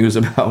thankfully the news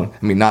about,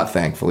 I mean, not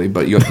thankfully,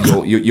 but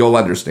you'll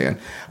understand.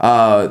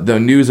 The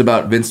news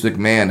about Vince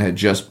McMahon had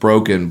just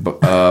broken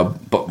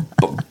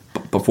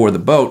before the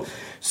boat,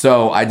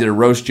 so I did a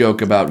roast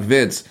joke about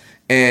Vince,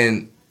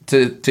 and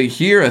to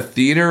hear a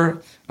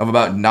theater of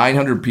about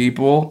 900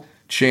 people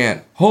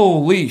chant,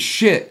 "Holy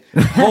shit!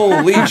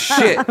 Holy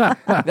shit!"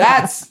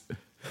 That's,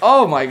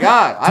 oh my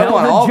God!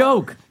 Tell the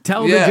joke.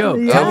 Tell the joke.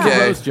 Tell the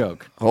roast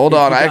joke. Hold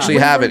on, I actually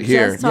have it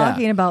here. Just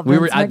talking about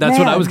Vince McMahon. That's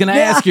what I was going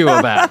to ask you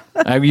about.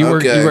 You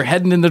were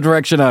heading in the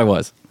direction I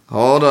was.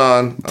 Hold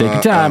on. Take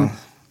your time.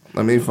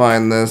 Let me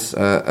find this.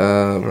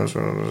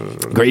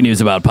 Great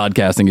news about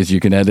podcasting is you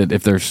can edit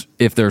if there's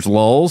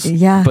lulls.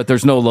 Yeah. But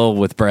there's no lull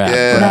with Brad.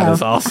 Yeah. Brad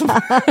is awesome.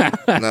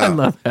 I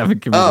love having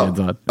comedians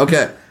on.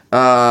 Okay.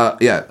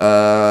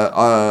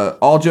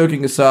 All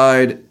joking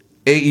aside,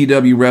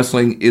 AEW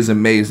wrestling is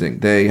amazing.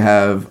 They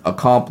have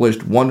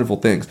accomplished wonderful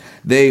things.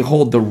 They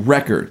hold the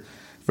record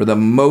for the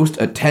most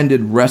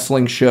attended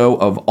wrestling show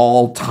of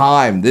all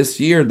time.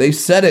 This year, they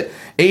set it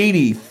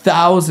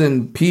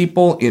 80,000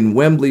 people in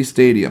Wembley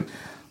Stadium.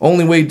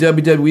 Only way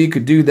WWE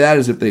could do that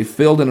is if they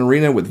filled an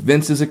arena with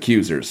Vince's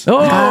accusers. Oh,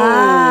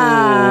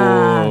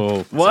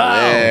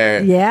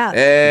 wow!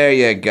 There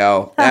you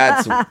go.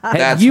 That's.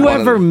 Have you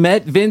ever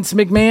met Vince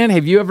McMahon?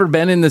 Have you ever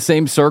been in the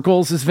same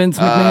circles as Vince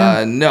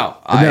McMahon? No.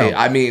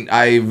 I mean,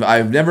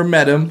 I've never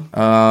met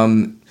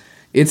him.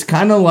 It's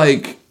kind of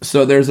like,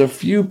 so there's a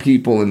few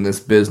people in this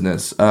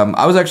business.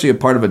 I was actually a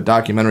part of a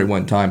documentary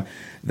one time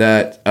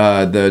that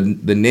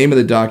the name of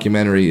the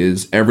documentary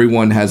is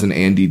 "Everyone Has an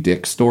Andy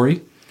Dick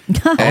Story."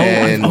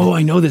 And,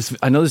 I know this.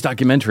 I know this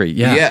documentary.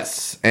 Yeah.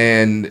 Yes,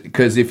 and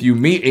because if you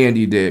meet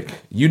Andy Dick,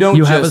 you don't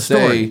just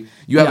say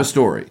you have a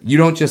story. You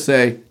don't just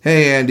say,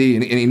 "Hey, Andy,"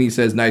 and he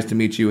says, "Nice to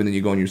meet you," and then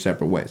you go in your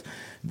separate ways.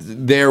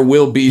 There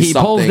will be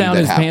something. He pulls down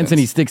his pants and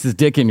he sticks his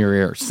dick in your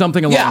ear.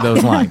 Something along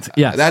those lines.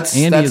 Yeah, that's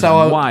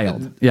how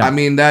wild. Yeah, I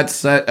mean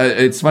that's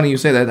it's funny you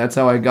say that. That's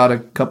how I got a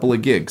couple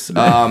of gigs.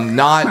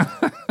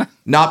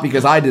 Not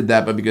because I did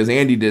that, but because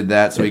Andy did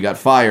that, so he got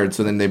fired.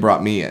 So then they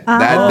brought me in.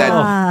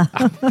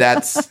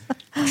 That's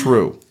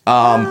true.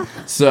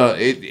 So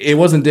it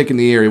wasn't dick in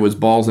the ear; it was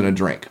balls in a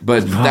drink.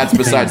 But that's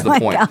besides the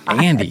point.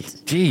 Andy,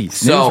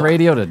 geez, news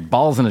radio to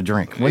balls in a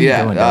drink. What are you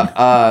doing?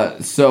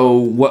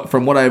 So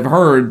from what I've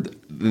heard,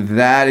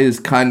 that is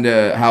kind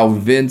of how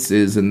Vince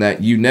is, in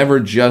that you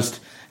never just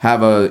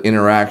have a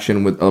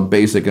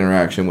basic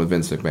interaction with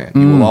Vince McMahon.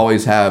 You will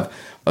always have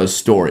a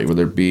story,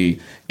 whether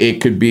it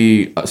could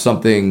be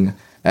something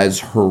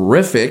as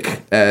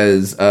horrific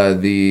as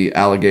the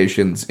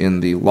allegations in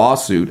the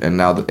lawsuit and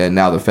now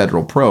the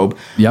federal probe,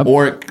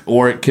 or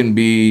it can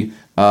be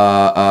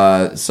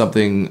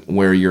something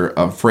where you're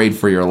afraid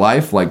for your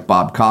life, like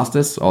Bob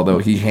Costas, although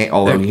he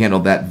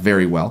handled that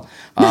very well.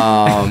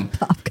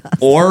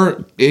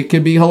 Or it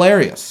could be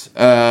hilarious,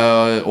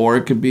 or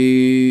it could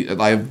be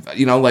life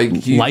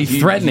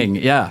threatening.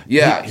 He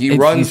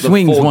runs. He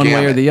swings the full one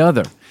gamut. way or the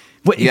other.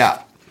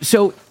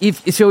 So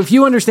if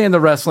you understand the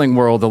wrestling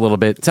world a little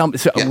bit, tell me.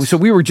 So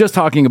we were just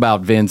talking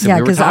about Vince, and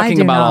we were talking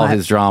about all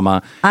his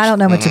drama. I don't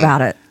know much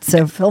about it,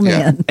 so fill me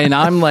in. And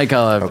I'm like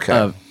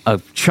a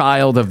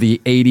child of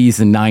the 80s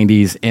and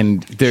 90s,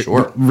 and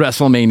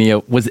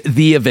WrestleMania was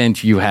the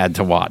event you had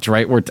to watch,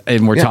 right? We're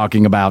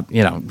talking about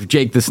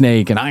Jake the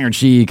Snake and Iron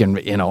Sheik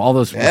and all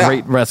those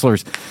great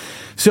wrestlers.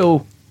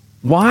 So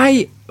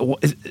why?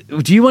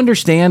 Do you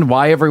understand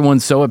why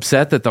everyone's so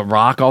upset that The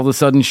Rock all of a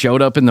sudden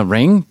showed up in the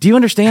ring? Do you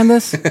understand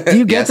this? Do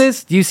you get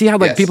this? Do you see how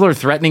people are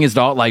threatening his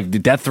daughter, like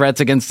death threats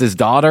against his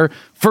daughter?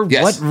 For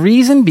what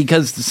reason?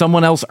 Because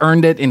someone else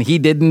earned it and he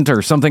didn't,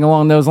 or something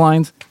along those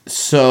lines?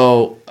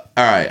 So,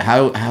 all right,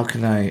 how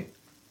can I?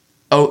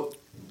 Oh,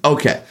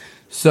 okay.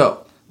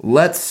 So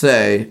let's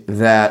say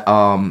that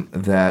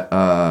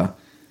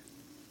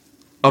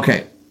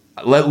okay.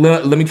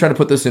 Let me try to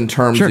put this in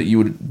terms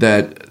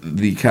that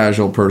the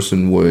casual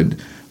person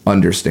would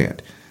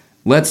understand.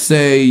 Let's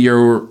say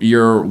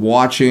you're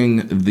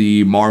watching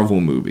the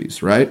Marvel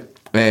movies, right?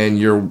 And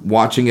you're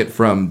watching it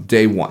from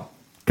day one.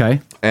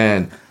 Okay.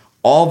 And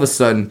all of a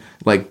sudden,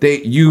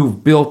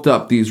 you've built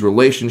up these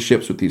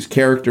relationships with these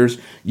characters.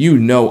 You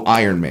know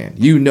Iron Man,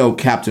 you know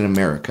Captain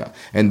America,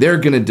 and they're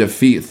gonna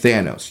defeat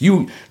Thanos.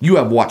 You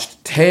have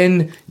watched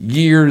 10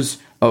 years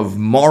of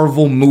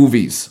Marvel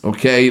movies,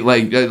 okay?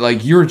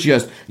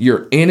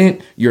 You're in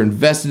it, you're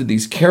invested in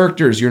these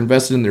characters, you're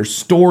invested in their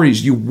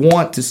stories, you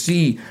want to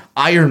see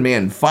Iron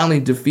Man finally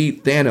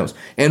defeat Thanos.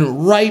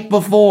 And right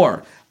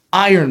before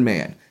Iron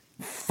Man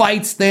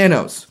fights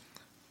Thanos,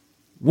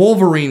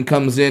 Wolverine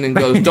comes in and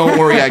goes, "Don't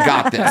worry, I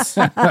got this."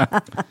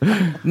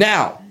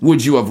 Now,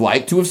 would you have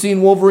liked to have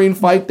seen Wolverine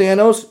fight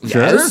Thanos?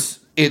 Sure. Yes.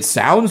 It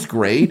sounds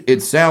great,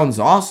 it sounds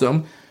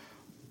awesome.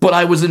 But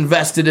I was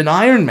invested in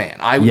Iron Man.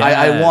 I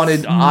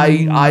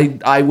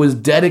was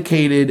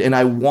dedicated, and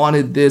I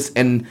wanted this,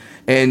 and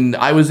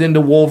I was into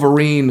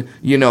Wolverine,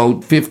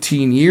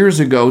 15 years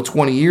ago,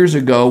 20 years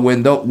ago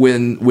when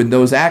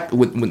those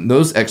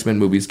X-Men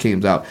movies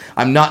came out.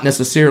 I'm not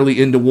necessarily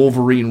into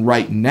Wolverine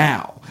right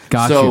now.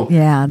 Gotcha. So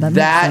that makes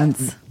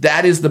sense.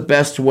 That is the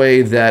best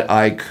way that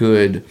I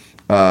could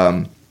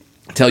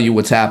tell you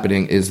what's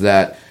happening is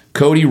that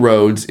Cody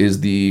Rhodes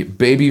is the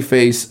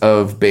babyface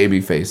of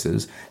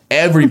babyfaces.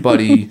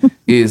 Everybody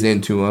is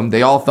into him.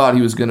 They all thought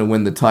he was going to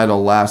win the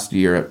title last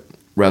year at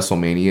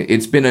WrestleMania.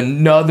 It's been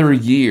another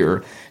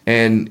year,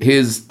 and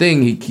his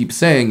thing he keeps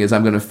saying is,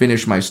 "I'm going to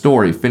finish my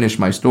story.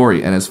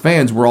 And as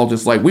fans, we're all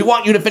just like, "We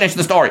want you to finish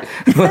the story."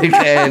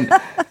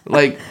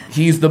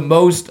 He's the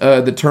most,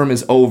 the term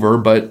is over,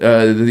 but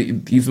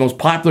he's the most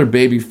popular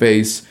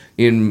babyface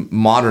in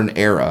modern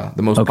era,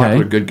 the most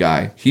popular good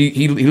guy.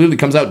 He literally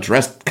comes out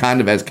dressed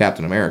kind of as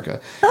Captain America.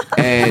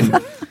 And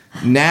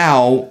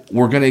now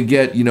we're going to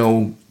get,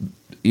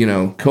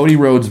 Cody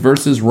Rhodes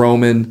versus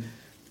Roman.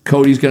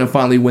 Cody's going to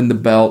finally win the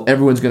belt.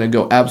 Everyone's going to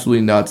go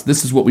absolutely nuts.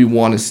 This is what we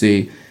want to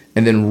see.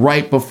 And then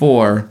right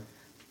before,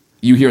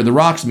 you hear The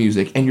Rock's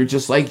music, and you're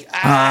just like,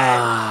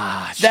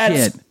 that's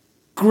shit.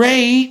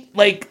 Great.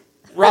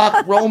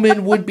 Rock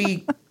Roman would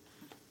be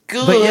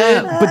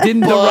good. But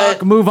didn't The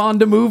Rock move on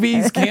to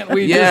movies? Can't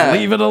we just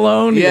leave it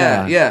alone?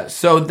 Yeah.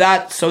 So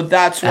that's why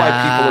people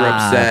are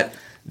upset.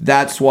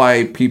 That's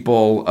why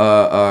people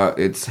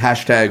it's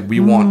hashtag we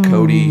want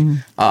Cody.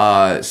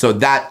 So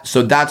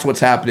that's what's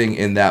happening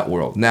in that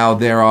world. Now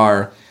there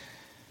are,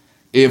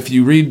 if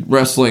you read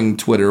wrestling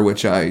Twitter,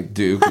 which I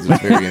do because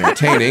it's very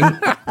entertaining,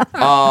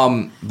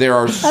 there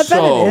are I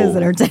bet it is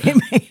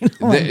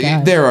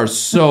entertaining. There are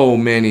so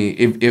many.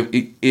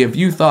 If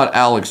you thought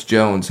Alex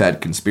Jones had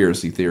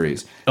conspiracy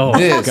theories,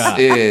 this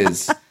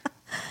is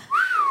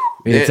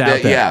it's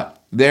out there.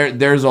 Yeah,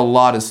 there's a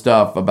lot of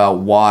stuff about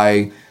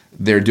why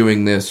they're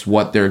doing this,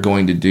 what they're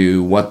going to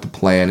do, what the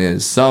plan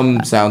is.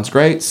 Some sounds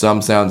great,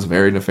 some sounds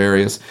very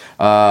nefarious.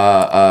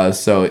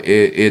 So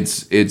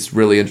it's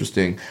really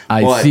interesting.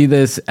 I see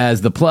this as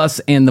the plus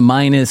and the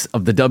minus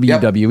of the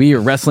WWE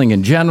or wrestling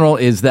in general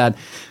is that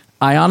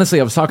I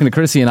was talking to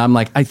Chrissy and I'm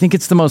like, I think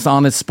it's the most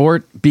honest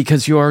sport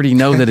because you already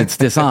know that it's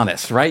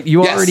dishonest, right?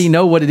 You already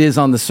know what it is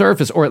on the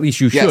surface, or at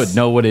least you should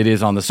know what it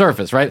is on the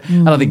surface, right?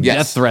 I don't think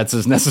death threats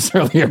is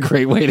necessarily a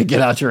great way to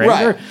get out your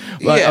anger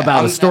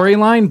about a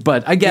storyline,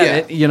 but I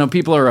get it.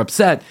 People are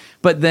upset,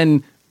 but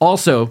then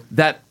also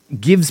that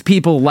gives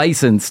people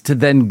license to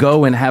then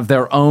go and have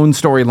their own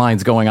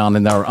storylines going on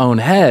in their own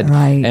head.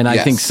 Right. And I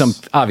think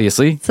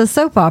obviously, it's a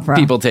soap opera.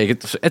 People take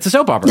it. It's a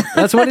soap opera.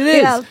 That's what it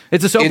is.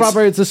 It's a soap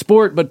opera. It's a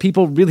sport, but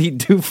people really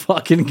do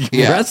fucking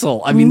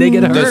wrestle. I mean, they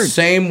get hurt. The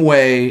same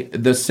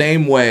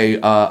way,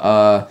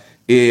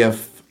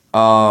 if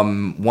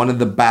one of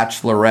the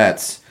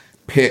bachelorettes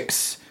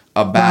picks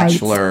a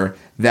bachelor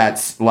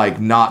that's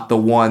not the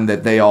one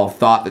that they all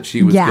thought that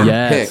she was going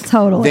to pick.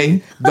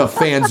 Totally. The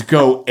fans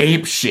go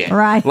ape shit.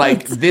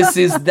 Right. This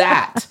is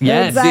that.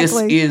 Yes.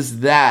 This is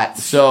that.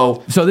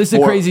 So this is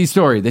a crazy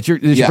story that you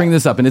bring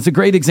this up. And it's a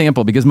great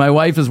example because my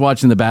wife is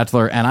watching The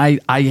Bachelor and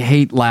I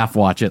hate laugh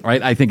watch it,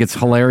 right? I think it's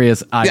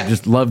hilarious. I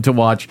just love to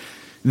watch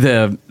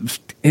the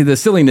the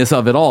silliness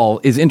of it all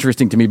is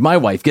interesting to me. My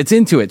wife gets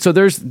into it. So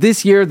there's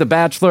this year, The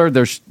Bachelor,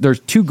 there's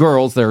two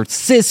girls, they're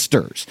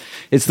sisters.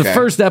 It's the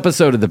first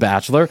episode of The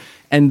Bachelor,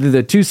 and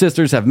the two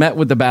sisters have met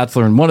with The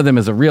Bachelor, and one of them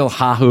is a real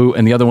hahoo,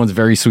 and the other one's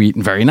very sweet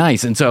and very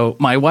nice. And so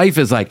my wife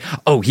is like,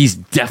 oh, he's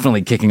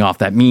definitely kicking off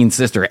that mean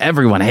sister.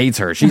 Everyone hates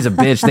her. She's a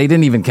bitch. They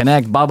didn't even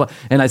connect, blah, blah.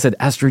 And I said,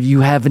 Esther,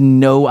 you have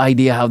no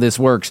idea how this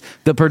works.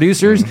 The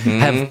producers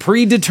have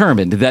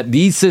predetermined that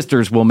these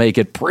sisters will make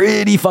it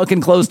pretty fucking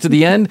close to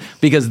the end,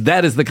 because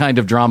that is the kind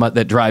of drama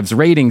that drives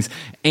ratings.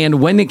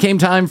 And when it came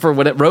time for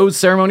rose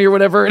ceremony or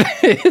whatever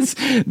it is,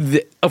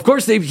 of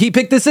course he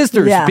picked the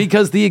sisters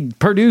because the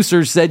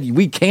producers said,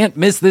 we can't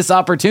miss this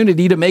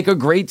opportunity to make a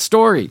great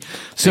story.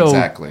 So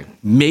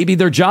maybe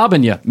they're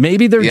jobbing you.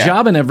 Maybe they're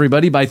jobbing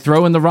everybody by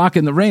throwing the Rock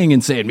in the ring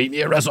and saying, meet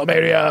me at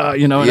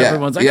WrestleMania, and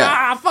everyone's like,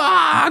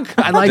 fuck,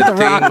 I like the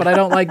Rock, but I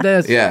don't like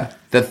this. Yeah.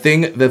 The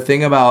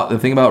thing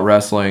about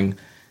wrestling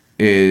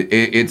is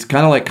it's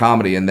kind of like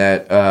comedy in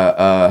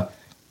that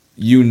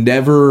you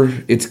never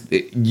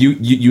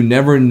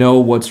know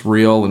what's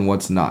real and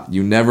what's not.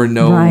 You never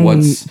know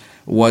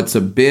what's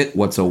a bit,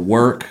 what's a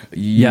work.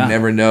 You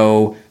never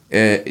know.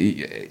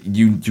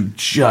 You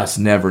just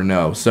never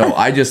know. So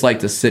I just like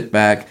to sit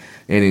back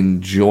and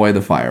enjoy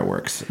the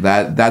fireworks.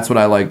 That's what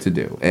I like to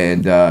do.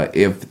 And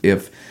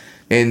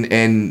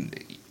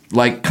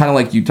like kind of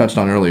like you touched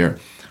on earlier,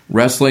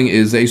 wrestling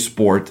is a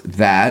sport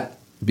that,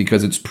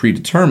 because it's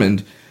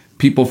predetermined,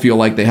 people feel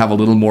like they have a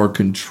little more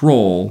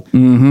control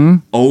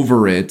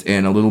over it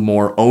and a little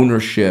more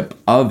ownership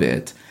of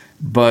it.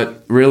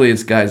 But really,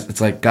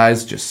 it's like,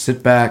 guys, just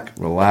sit back,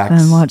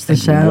 relax, and watch the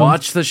show.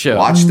 Watch the show.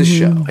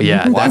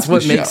 Yeah, that's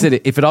what makes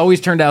it. If it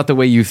always turned out the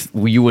way you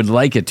would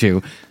like it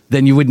to,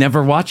 then you would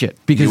never watch it.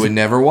 Because you would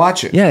never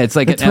watch it. Yeah, it's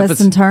like twists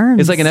and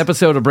turns. It's like an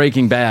episode of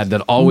Breaking Bad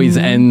that always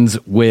ends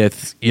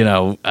with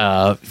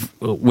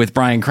with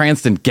Bryan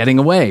Cranston getting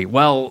away.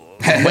 Well,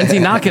 when's he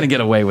not going to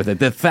get away with it?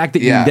 The fact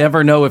that you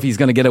never know if he's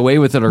going to get away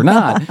with it or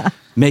not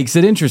makes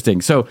it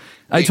interesting. So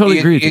I totally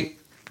agree with you.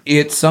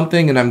 It's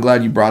something, and I'm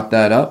glad you brought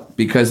that up,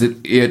 because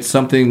it's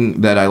something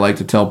that I like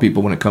to tell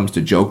people when it comes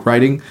to joke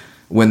writing.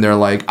 When they're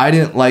like, I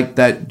didn't like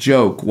that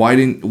joke. Why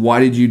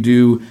did you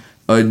do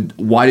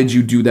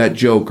that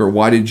joke, or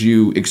why did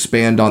you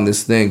expand on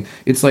this thing?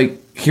 It's like,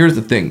 here's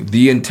the thing.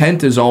 The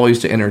intent is always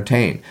to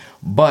entertain.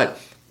 But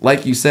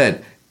like you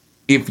said,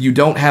 if you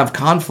don't have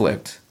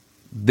conflict,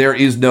 there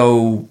is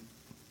no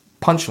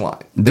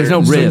punchline. There's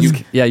no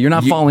risk. You're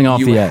not falling off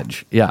the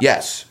edge. Yeah.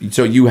 Yes.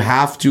 So you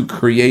have to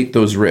create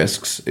those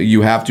risks.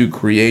 You have to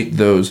create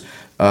those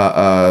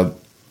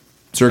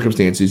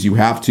circumstances. You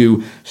have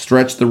to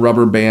stretch the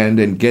rubber band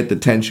and get the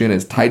tension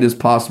as tight as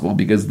possible,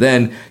 because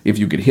then if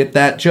you could hit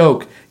that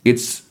joke,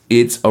 it's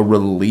a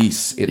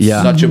release. It's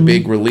such a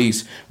big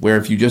release, where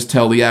if you just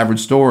tell the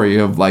average story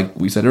of, like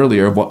we said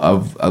earlier,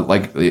 of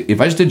like, if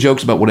I just did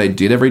jokes about what I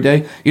did every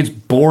day, it's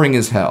boring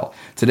as hell.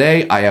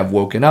 Today I have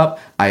woken up,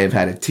 I have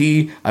had a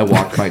tea, I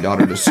walked my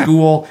daughter to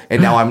school,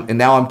 and now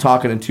I'm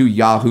talking to two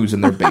yahoos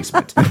in their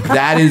basement.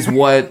 That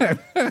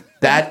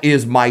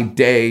is my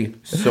day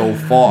so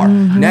far.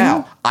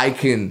 Now I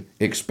can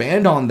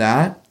expand on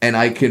that, and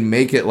I can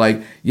make it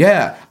like,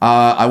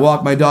 I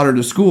walked my daughter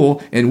to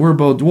school, and we're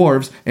both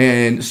dwarves,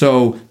 and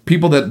so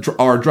people that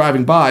are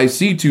driving by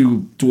see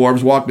two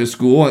dwarves walk to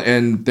school,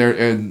 and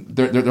they're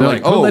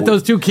like, oh, let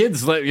those two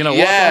kids walk on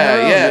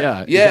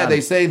their own.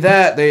 They say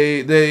that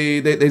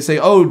they say,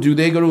 oh, do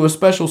they go to a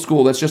special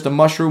school that's just a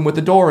mushroom with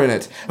a door in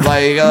it?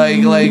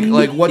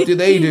 Like what do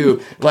they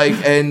do? Like,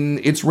 and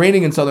it's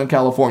raining in Southern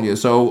California,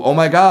 so oh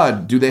my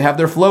God, do they have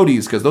their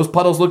floaties? Because those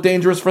puddles look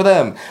dangerous for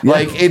them.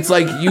 Like, it's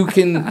like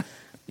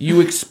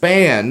you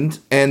expand,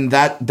 and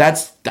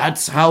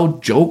that's how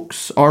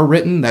jokes are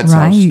written. That's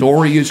how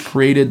story is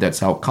created. That's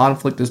how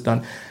conflict is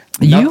done.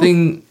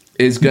 Nothing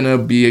is going to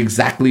be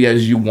exactly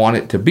as you want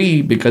it to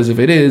be, because if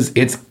it is,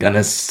 it's going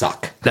to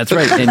suck. That's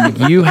right.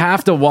 And you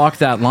have to walk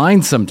that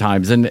line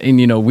sometimes. And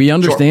we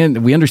understand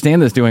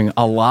this doing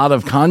a lot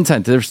of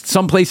content. There's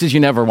some places you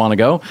never want to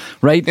go,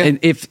 right? Yeah. And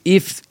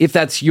if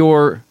that's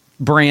your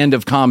brand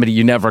of comedy,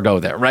 you never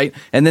go there, right?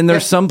 And then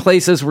there's some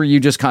places where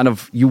you just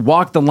you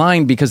walk the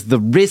line, because the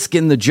risk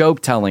in the joke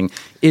telling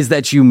is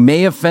that you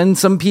may offend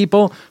some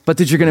people, but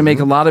that you're going to make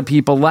a lot of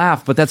people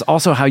laugh. But that's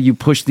also how you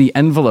push the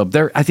envelope.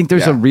 I think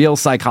there's a real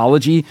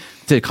psychology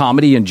to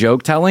comedy and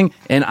joke telling,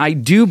 and I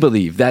do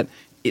believe that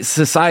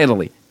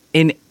societally,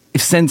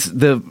 since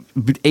the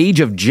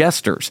age of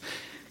jesters,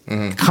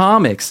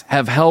 comics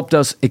have helped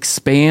us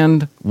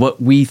expand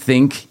what we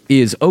think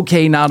is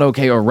okay, not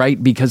okay, or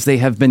right, because they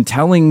have been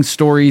telling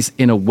stories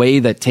in a way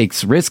that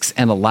takes risks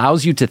and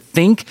allows you to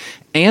think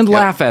and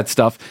laugh at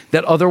stuff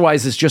that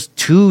otherwise is just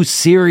too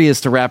serious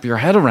to wrap your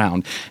head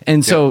around.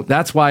 And so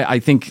that's why I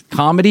think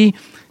comedy,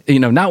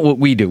 not what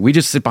we do. We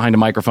just sit behind a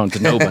microphone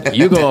to nobody.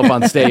 You go up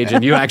on stage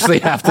and you actually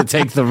have to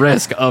take the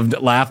risk of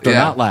laughed or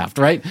not laughed,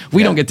 right?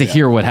 We don't get to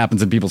hear what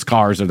happens in people's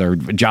cars or their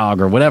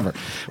jog or whatever.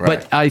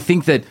 Right. But I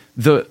think that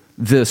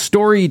the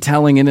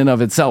storytelling in and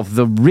of itself,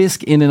 the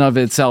risk in and of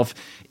itself,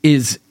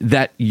 is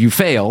that you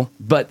fail,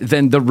 but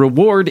then the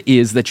reward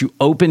is that you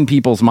open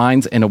people's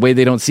minds in a way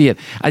they don't see it.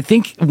 I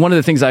think one of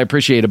the things I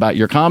appreciate about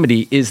your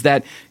comedy is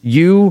that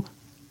you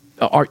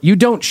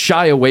don't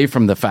shy away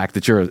from the fact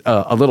that you're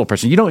a little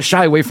person. You don't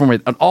shy away from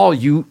it at all.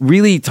 You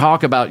really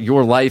talk about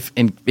your life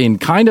in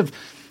kind of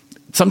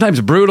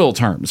sometimes brutal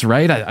terms,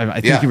 right? I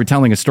think you were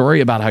telling a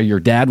story about how your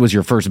dad was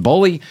your first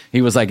bully.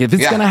 He was like, if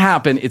it's going to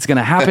happen, it's going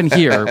to happen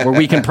here where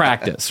we can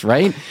practice,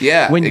 right?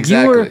 Yeah, when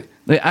exactly.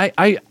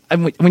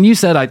 When you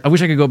said, I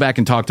wish I could go back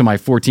and talk to my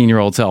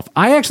 14-year-old self,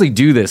 I actually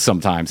do this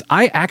sometimes.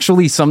 I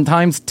actually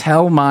sometimes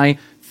tell my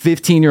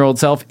 15-year-old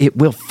self, it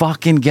will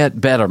fucking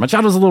get better. My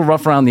child was a little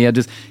rough around the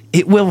edges.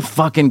 It will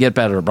fucking get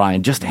better,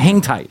 Brian. Just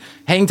hang tight.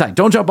 Hang tight.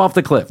 Don't jump off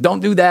the cliff. Don't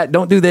do that.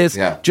 Don't do this.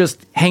 Yeah.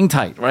 Just hang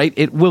tight, right?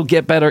 It will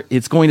get better.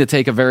 It's going to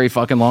take a very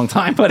fucking long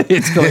time, but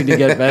it's going to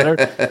get better.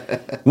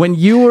 When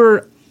you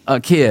were a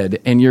kid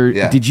and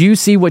did you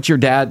see what your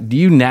dad, do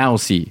you now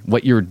see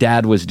what your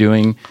dad was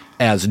doing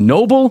as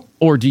noble,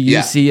 or do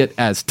you see it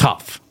as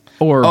tough,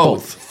 or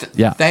both?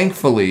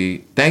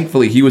 Thankfully,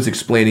 he was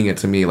explaining it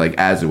to me like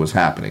as it was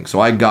happening, so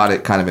I got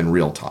it kind of in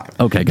real time.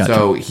 Okay, gotcha.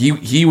 So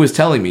he was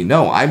telling me,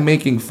 no, I'm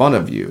making fun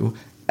of you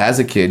as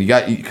a kid.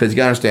 Because you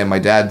got to understand, my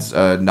dad's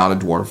not a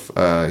dwarf.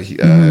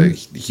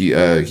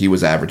 He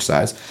was average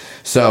size.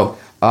 So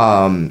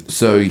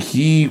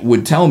he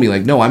would tell me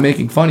like, no, I'm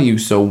making fun of you.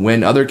 So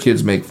when other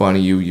kids make fun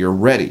of you, you're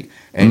ready,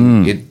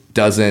 and it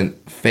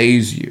doesn't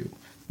faze you.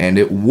 And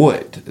it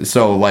would.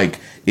 So like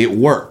it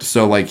worked.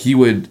 So like he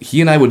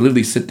and I would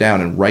literally sit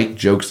down and write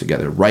jokes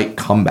together, write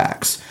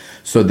comebacks.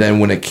 So then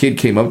when a kid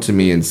came up to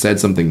me and said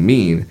something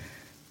mean,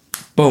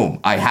 boom,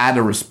 I had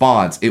a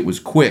response. It was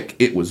quick.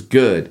 It was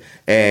good.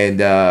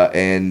 And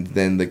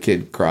then the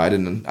kid cried,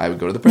 and then I would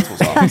go to the principal's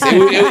office.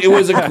 It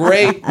was a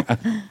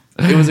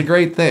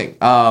great thing.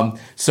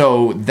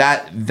 So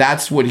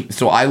that's what.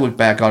 So I look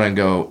back on it and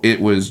go,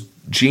 it was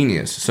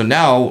genius. So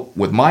now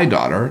with my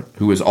daughter,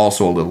 who is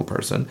also a little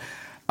person,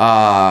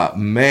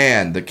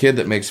 man, the kid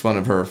that makes fun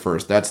of her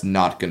first, that's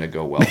not going to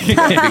go well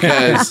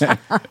because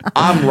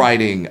I'm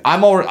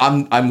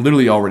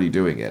literally already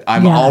doing it.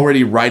 I'm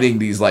already writing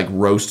these like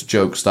roast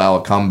joke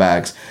style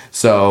comebacks.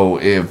 So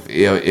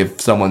if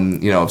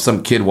someone, if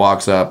some kid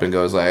walks up and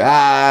goes like,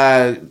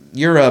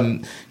 you're a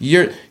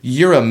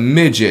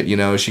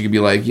midget, she could be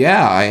like,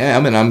 yeah, I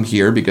am, and I'm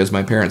here because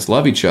my parents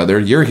love each other.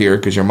 You're here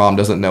because your mom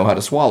doesn't know how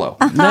to swallow.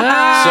 So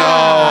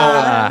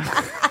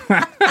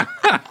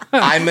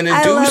I'm going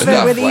to do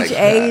stuff with like each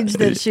age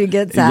that she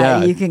gets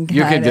at, you can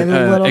kind of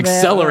a little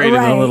accelerate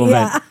bit. it a little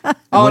bit.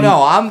 Oh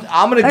no,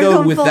 I'm going to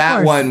go with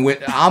that one.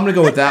 I'm going to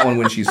go with that one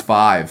when she's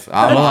 5.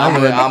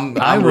 I'm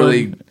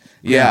going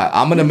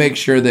to make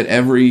sure that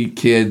every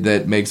kid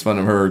that makes fun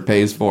of her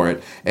pays for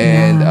it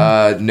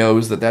and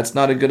knows that that's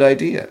not a good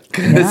idea.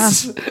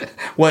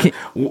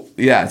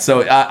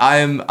 So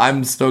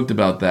I'm stoked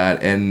about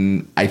that,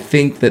 and I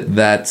think that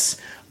that's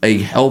a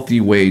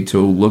healthy way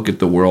to look at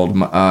the world.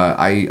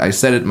 I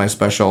said it in my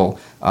special,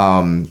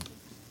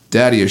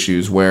 Daddy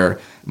Issues,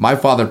 where my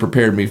father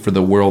prepared me for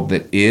the world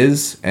that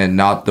is and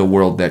not the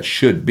world that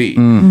should be.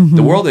 Mm-hmm.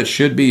 The world that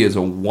should be is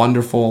a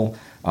wonderful,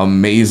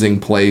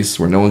 amazing place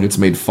where no one gets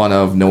made fun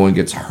of, no one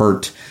gets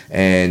hurt,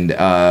 and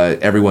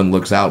everyone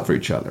looks out for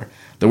each other.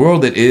 The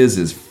world that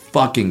is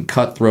fucking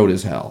cutthroat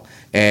as hell.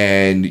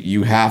 And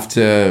you have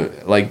to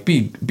like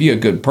be a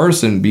good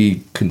person,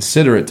 be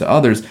considerate to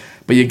others,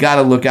 but you got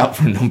to look out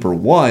for number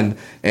one.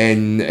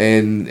 And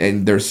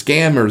there's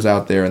scammers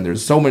out there, and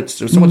there's so much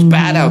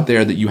bad out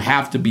there that you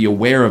have to be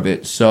aware of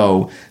it,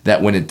 so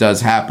that when it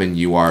does happen,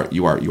 you are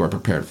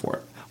prepared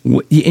for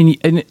it.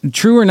 And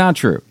true or not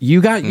true,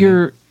 you got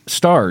your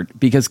start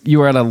because you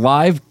were at a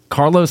live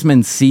Carlos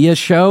Mencia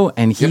show,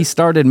 and he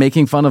started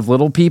making fun of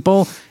little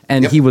people,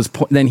 and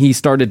then he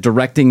started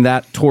directing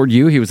that toward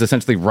you. He was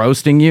essentially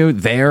roasting you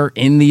there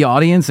in the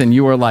audience, and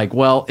you were like,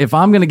 well, if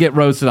I'm going to get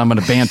roasted, I'm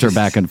going to banter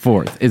back and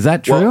forth. Is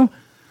that true?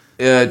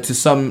 Well, to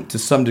some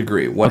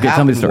degree. What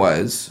happened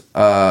was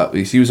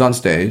he was on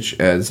stage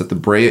as at the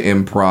Brea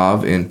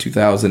Improv in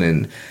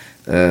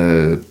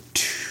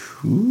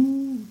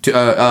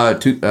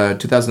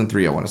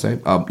 2003, I want to say.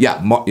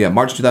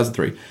 March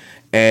 2003.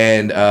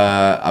 And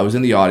I was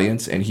in the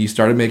audience, and he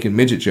started making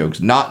midget jokes,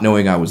 not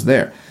knowing I was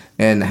there.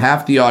 And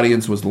half the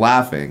audience was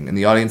laughing, and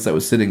the audience that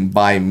was sitting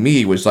by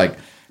me was like,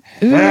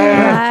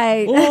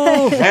 right.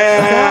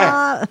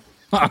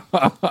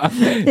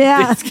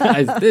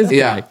 This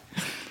guy.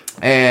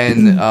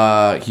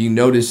 And he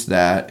noticed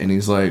that, and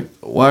he's like,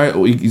 why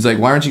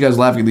aren't you guys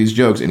laughing at these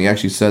jokes? And he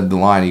actually said the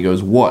line. He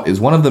goes, what? Is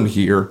one of them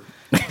here?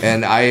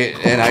 And I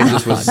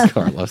just was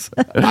Carlos.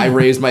 I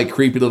raised my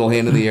creepy little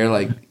hand in the air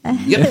like,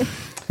 yep.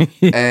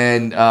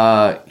 And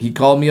he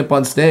called me up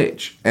on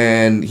stage,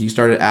 and he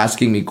started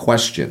asking me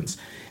questions.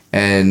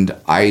 And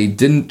I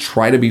didn't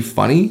try to be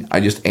funny. I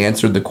just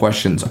answered the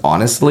questions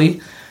honestly.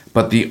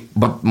 But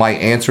my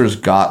answers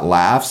got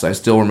laughs. I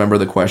still remember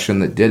the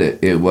question that did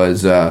it. It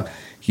was,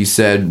 he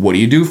said, "What do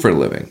you do for a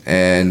living?"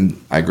 And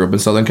I grew up in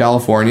Southern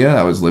California.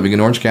 I was living in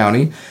Orange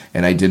County,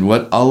 and I did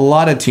what a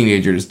lot of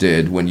teenagers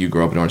did when you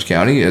grow up in Orange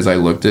County. Is I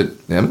looked at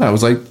him and I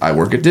was like, "I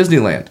work at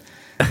Disneyland,"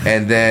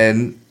 and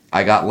then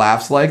I got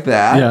laughs like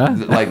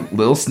that, like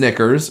little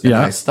snickers, and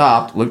I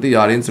stopped, looked at the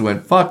audience, and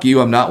went, "Fuck you!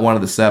 I'm not one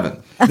of the 7."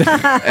 And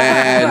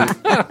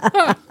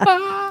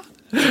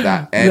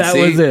that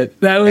was it.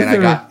 That was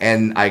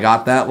I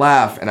got that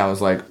laugh, and I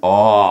was like,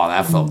 "Oh,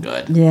 that felt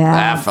good. Yeah,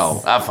 that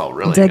felt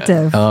really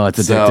addictive. Good." Oh, it's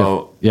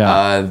addictive.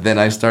 So then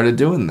I started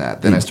doing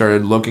that. Then I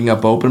started looking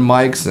up open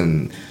mics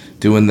and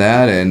doing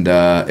that,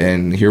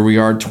 and here we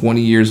are 20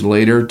 years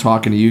later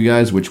talking to you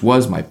guys, which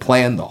was my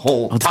plan the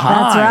whole time.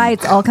 That's right.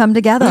 It's all come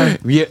together.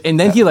 And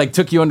then he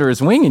took you under his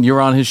wing, and you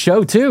were on his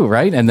show too,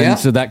 right? And then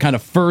so that kind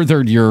of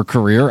furthered your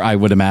career, I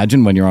would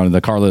imagine, when you're on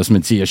the Carlos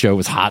Mencia show. It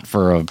was hot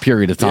for a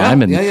period of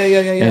time. Yeah.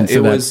 And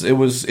so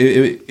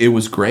it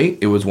was great.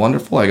 It was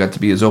wonderful. I got to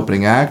be his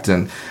opening act,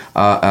 and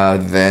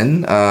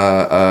then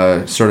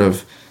that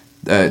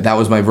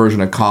was my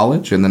version of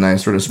college. And then I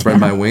sort of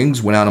spread my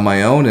wings, went out on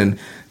my own, and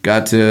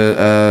got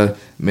to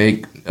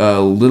make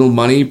little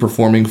money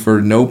performing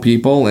for no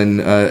people,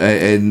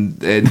 and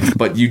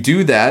but you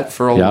do that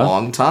for a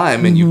long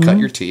time, and you cut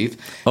your teeth.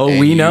 Oh,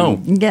 we know.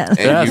 Yeah.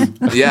 And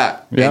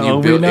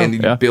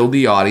you build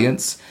the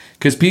audience,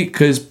 because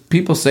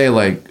people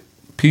say,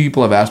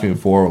 people have asked me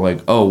before,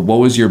 "Oh, what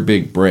was your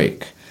big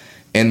break?"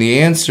 And the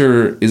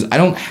answer is, I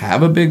don't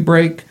have a big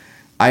break.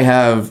 I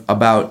have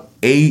about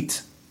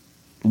 8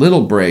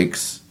 little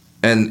breaks,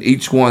 and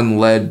each one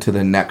led to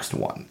the next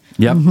one.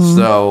 Yep.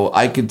 So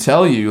I could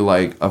tell you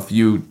a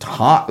few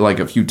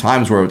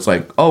times where it's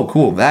like, "Oh,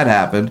 cool, that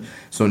happened."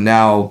 So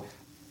now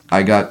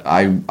I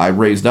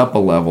raised up a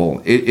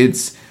level.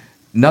 It's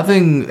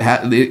nothing.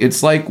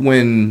 It's like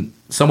when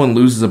someone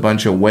loses a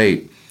bunch of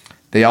weight,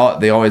 they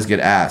always get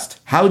asked,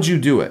 "How'd you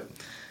do it?"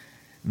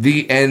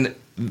 And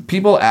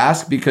people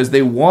ask because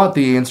they want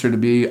the answer to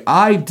be,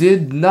 "I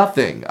did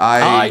nothing.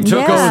 I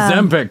took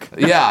Ozempic."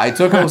 Yeah, I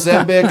took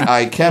Ozempic.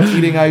 I kept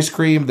eating ice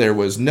cream. There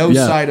was no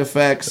side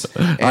effects.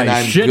 And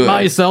I shit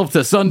myself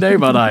to Sunday,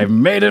 but I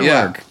made it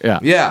work.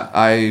 Yeah.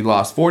 I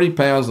lost 40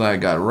 pounds and I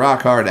got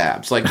rock hard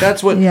abs.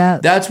 That's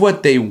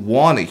what they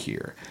want to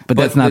hear. But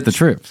that's not the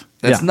truth.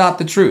 That's not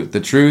the truth. The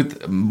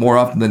truth, more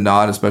often than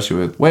not, especially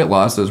with weight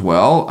loss as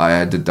well, I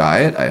had to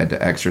diet, I had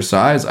to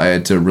exercise, I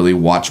had to really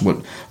watch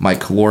what my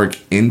caloric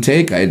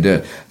intake. I had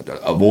to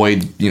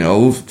avoid,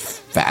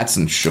 fats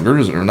and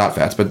sugars, or not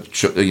fats, but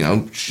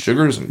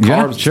sugars and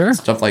carbs, and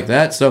stuff like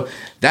that. So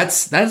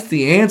that's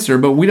the answer,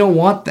 but we don't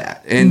want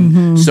that.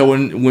 And so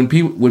when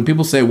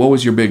people say, "What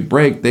was your big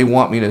break?" they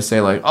want me to say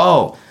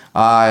 "Oh,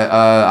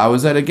 I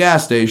was at a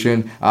gas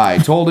station. I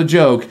told a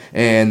joke,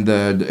 and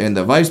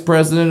the vice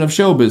president of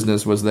show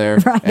business was there,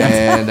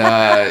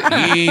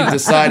 and he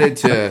decided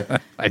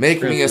to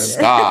make me a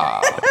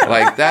star."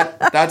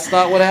 That's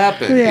not what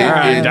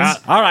happened.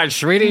 All right,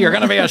 sweetie, you're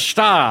gonna be a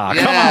star.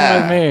 Come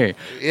on with me.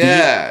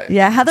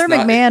 Yeah. Heather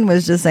McMahon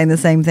was just saying the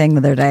same thing the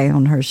other day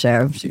on her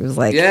show. She was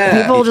like,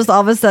 people just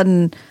all of a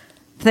sudden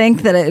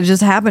think that it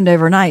just happened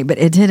overnight, but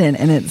it didn't.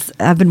 And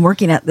I've been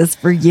working at this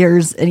for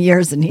years and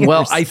years and years.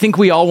 Well, I think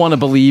we all want to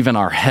believe in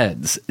our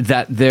heads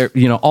that there,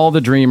 all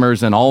the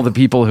dreamers and all the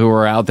people who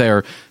are out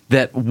there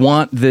that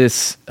want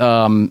this,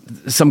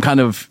 some kind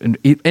of,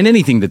 in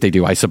anything that they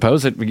do, I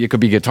suppose. It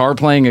could be guitar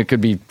playing, it could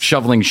be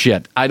shoveling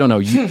shit. I don't know.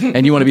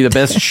 And you want to be the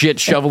best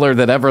shit shoveler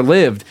that ever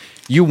lived.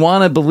 You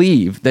want to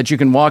believe that you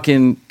can walk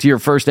into your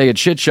first day at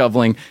shit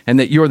shoveling and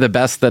that you're the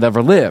best that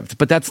ever lived.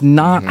 But that's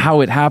not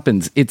how it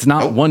happens. It's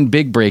not one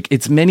big break.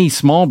 It's many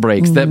small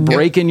breaks that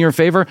break in your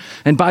favor.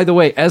 And by the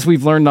way, as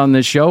we've learned on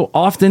this show,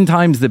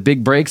 oftentimes the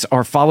big breaks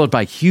are followed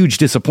by huge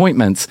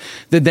disappointments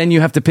that then you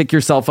have to pick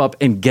yourself up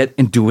and get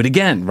and do it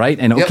again, right?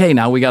 And okay,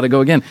 now we got to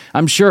go again.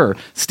 I'm sure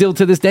still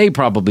to this day,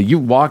 probably you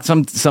walk,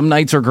 some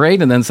nights are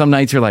great. And then some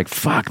nights you're like,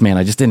 fuck, man,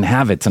 I just didn't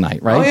have it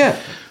tonight, right? Oh, yeah.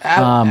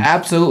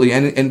 Absolutely.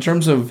 And in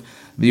terms of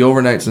the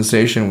overnight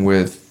sensation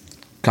with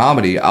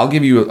comedy, I'll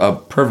give you a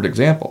perfect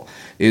example.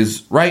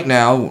 Is right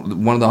now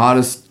one of the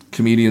hottest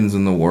comedians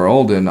in the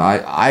world, and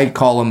I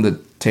call him the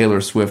Taylor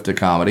Swift of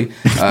comedy.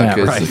 Matt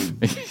Rife.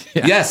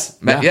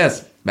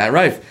 Matt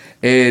Rife.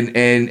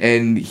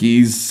 And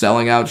he's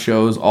selling out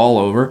shows all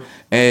over,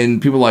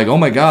 and people are like, "Oh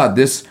my God,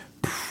 this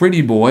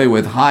pretty boy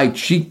with high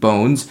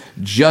cheekbones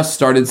just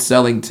started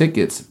selling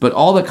tickets." But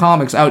all the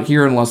comics out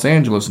here in Los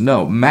Angeles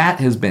know Matt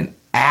has been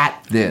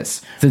at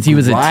this since he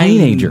was a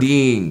teenager.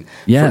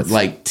 Yes,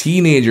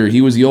 teenager.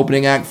 He was the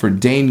opening act for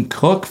Dane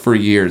Cook for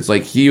years.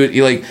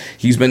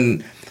 He's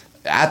been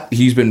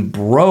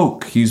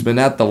broke. He's been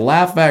at the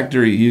Laugh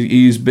Factory.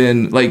 He's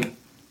been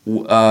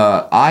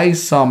I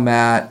saw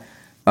Matt.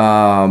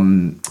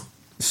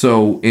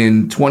 So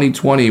in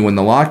 2020, when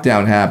the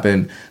lockdown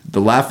happened, the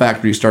Laugh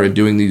Factory started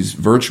doing these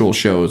virtual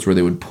shows where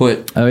they would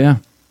put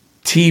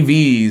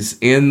TVs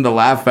in the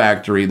Laugh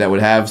Factory that would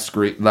have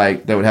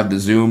that would have the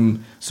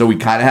Zoom. So we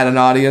kind of had an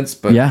audience,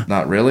 but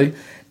not really.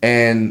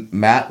 And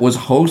Matt was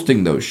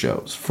hosting those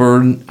shows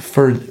for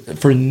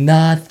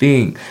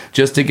nothing,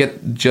 just to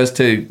get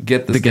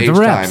the stage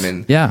time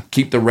and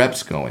keep the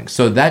reps going.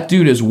 So that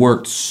dude has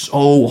worked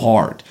so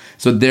hard.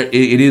 So it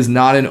is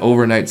not an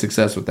overnight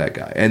success with that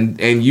guy.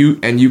 And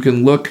you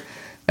can look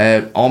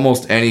at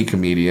almost any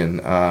comedian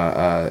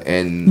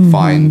and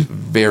find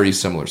very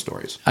similar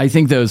stories. I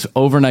think those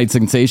overnight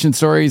sensation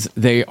stories,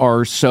 they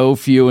are so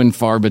few and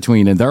far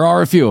between, and there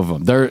are a few of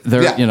them.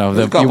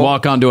 You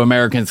walk onto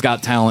American's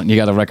Got Talent and you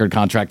got a record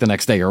contract the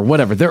next day or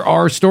whatever. There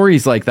are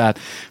stories like that,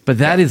 but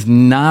that is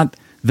not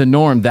the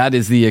norm. That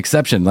is the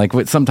exception. Like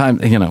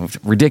sometimes,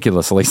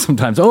 ridiculously,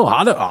 sometimes,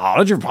 how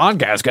did your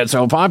podcast get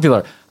so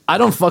popular? I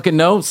don't fucking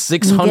know.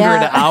 600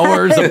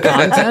 hours of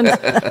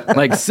content?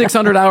 Like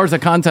 600 hours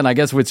of content, I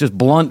guess, with just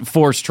blunt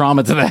force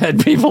trauma to the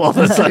head. People all of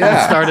a sudden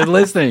started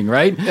listening,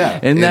 right? Yeah.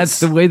 And that's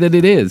the way that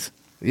it is.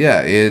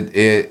 Yeah,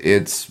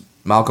 it's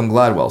Malcolm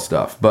Gladwell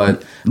stuff,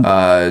 but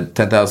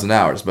 10,000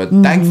 hours. But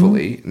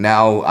thankfully,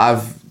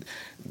 now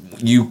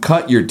you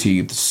cut your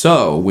teeth,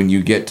 so when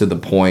you get to the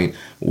point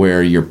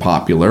where you're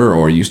popular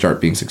or you start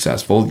being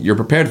successful, you're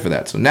prepared for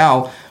that. So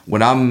now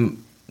when I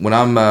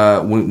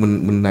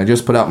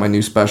just put out my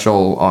new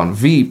special on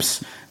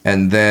Veeps,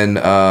 and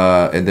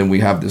then we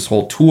have this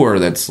whole tour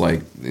that's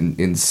like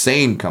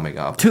insane coming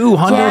up.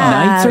 200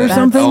 nights or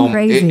something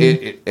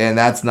crazy. And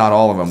that's not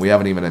all of them. We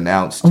haven't even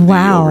announced.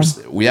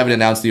 We haven't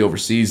announced the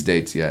overseas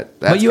dates yet.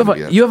 But you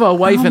have a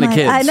wife and a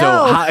kid. I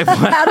know. So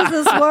how does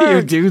this work? How do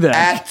you do that?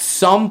 At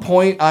some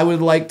point, I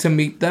would like to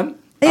meet them.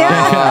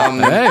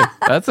 Hey,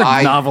 that's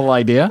a novel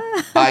idea.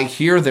 I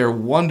hear they're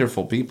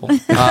wonderful people.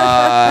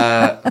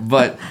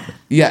 But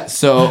yeah,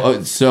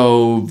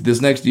 so this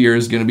next year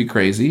is going to be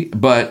crazy,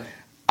 but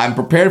I'm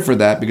prepared for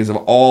that because of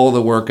all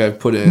the work I've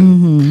put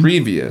in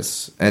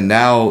previous. And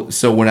now,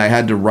 so when I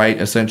had to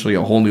write essentially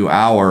a whole new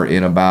hour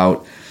in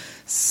about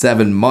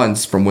 7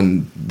 months from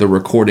when the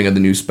recording of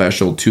the new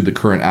special to the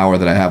current hour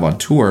that I have on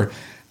tour,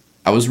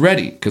 I was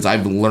ready because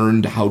I've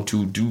learned how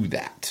to do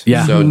that.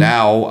 Yeah. So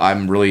now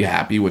I'm really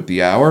happy with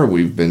the hour.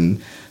 We've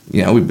been,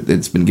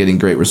 it's been getting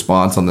great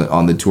response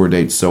on the tour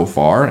dates so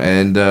far.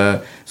 And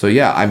so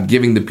yeah, I'm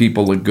giving the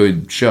people a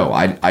good show.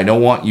 I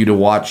don't want you to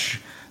watch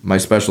my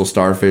special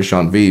Starfish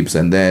on Veeps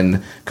and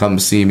then come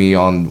see me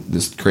on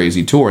this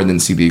crazy tour and then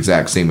see the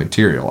exact same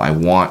material. I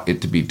want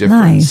it to be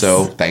different. Nice.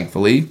 So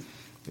thankfully,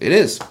 it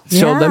is.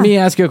 So let me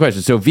ask you a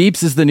question. So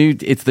Veeps is the new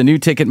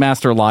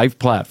Ticketmaster Live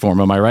platform.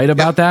 Am I right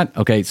about that?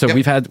 Okay. So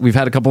we've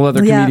had a couple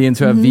other comedians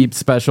who have Veeps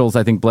specials.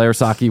 I think Blair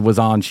Saki was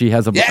on. She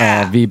has a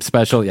Veeps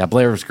special. Yeah,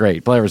 Blair was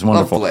great. Blair was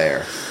wonderful. Love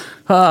Blair.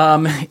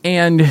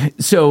 And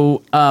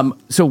so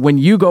when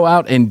you go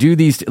out and do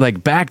these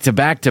like back to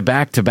back,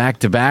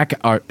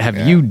 have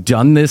you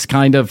done this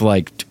kind of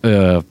like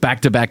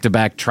back to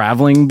back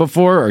traveling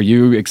before? Are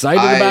you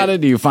excited about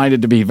it? Do you find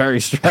it to be very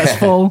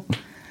stressful?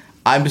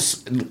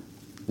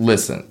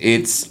 Listen,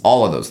 it's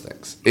all of those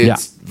things.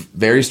 It's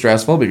very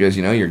stressful because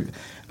you're.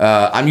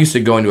 I'm used to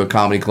going to a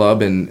comedy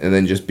club and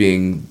then just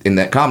being in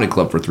that comedy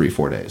club for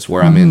 3-4 days,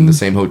 where I'm in the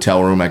same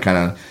hotel room. I kind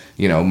of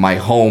my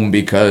home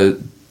becomes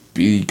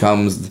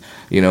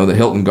the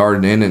Hilton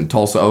Garden Inn in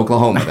Tulsa,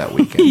 Oklahoma that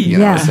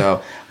weekend.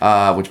 So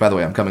which by the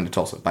way, I'm coming to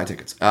Tulsa, buy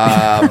tickets.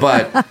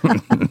 But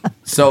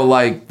so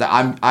like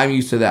I'm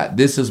used to that.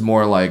 This is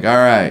more like, all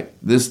right,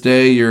 this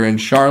day you're in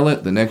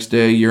Charlotte, the next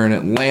day you're in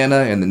Atlanta,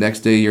 and the next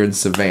day you're in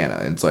Savannah.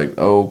 And it's like,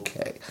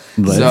 okay,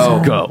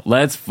 let's go.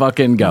 Let's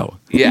fucking go.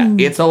 Yeah,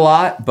 it's a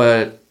lot,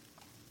 but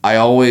I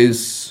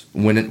always,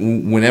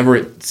 whenever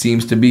it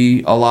seems to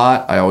be a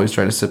lot, I always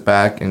try to sit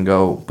back and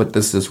go, but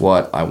this is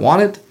what I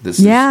wanted. This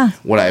is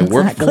what I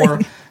worked for.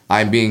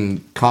 I'm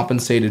being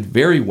compensated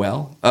very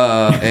well,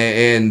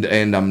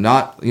 and I'm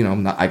not,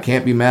 I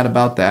can't be mad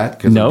about that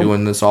because I'm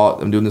doing this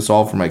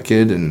all for my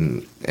kid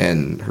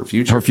and her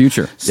future. Her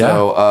future.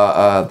 So,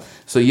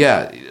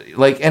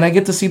 and I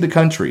get to see the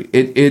country.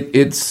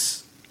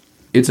 It's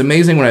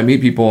amazing when I meet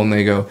people and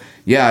they go,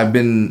 yeah, I've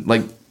been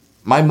like.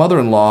 My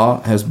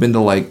mother-in-law has been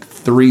to like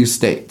 3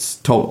 states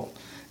total.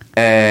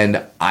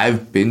 And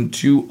I've been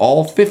to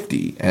all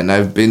 50. And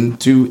I've been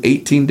to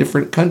 18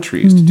 different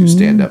countries to do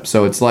stand-up.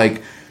 So it's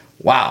like,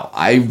 wow,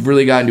 I've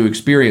really gotten to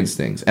experience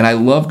things. And I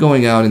love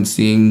going out and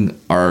seeing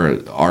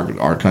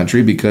our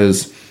country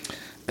because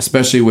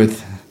especially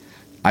with,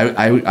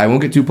 I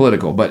won't get too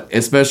political, but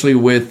especially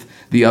with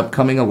the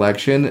upcoming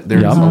election,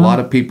 there's a lot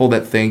of people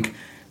that think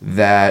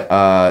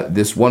that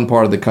this one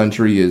part of the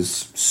country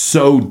is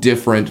so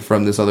different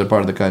from this other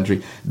part of the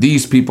country.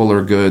 These people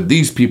are good.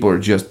 These people are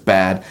just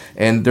bad.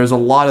 And there's a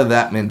lot of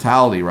that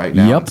mentality right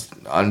now. It's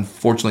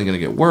unfortunately going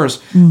to get worse.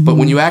 But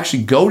when you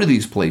actually go to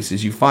these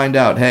places, you find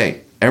out,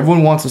 hey,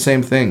 everyone wants the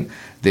same thing.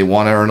 They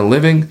want to earn a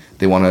living.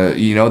 They want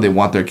to, they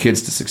want their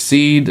kids to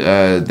succeed.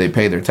 They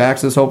pay their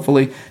taxes,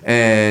 hopefully,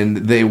 and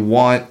they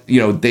want,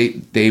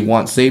 they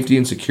want safety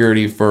and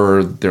security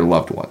for their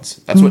loved ones.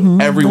 That's what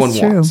everyone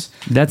wants.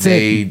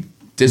 They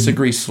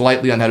disagree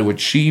slightly on how to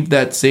achieve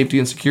that safety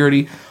and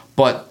security,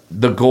 but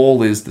the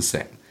goal is the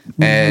same.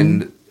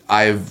 And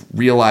I've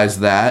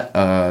realized that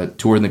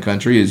touring the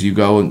country is you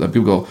go and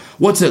people go,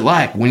 "What's it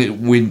like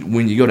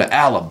when you go to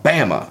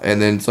Alabama?"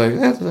 And then it's like,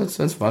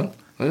 that's fun.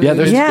 Yeah,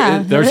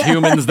 there's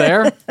humans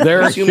there.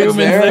 There's humans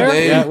there.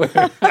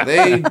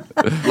 They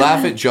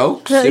laugh at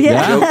jokes. If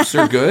the jokes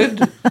are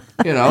good,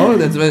 you know.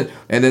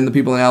 And then the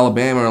people in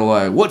Alabama are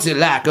like, "What's it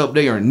like up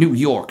there in New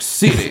York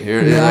City?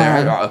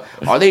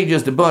 Are they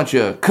just a bunch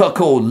of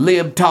cuckold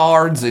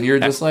libtards?" And you're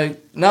just like,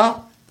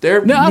 "No,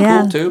 they're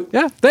cool too."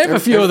 Yeah, they have a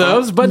few of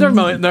those, but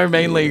they're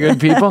mainly good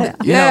people.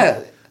 You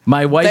know,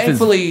 my wife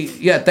thankfully,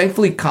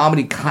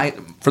 comedy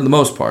for the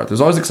most part.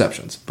 There's always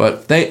exceptions,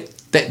 but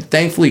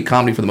thankfully,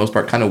 comedy for the most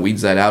part kind of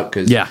weeds that out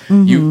because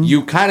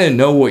you kind of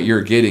know what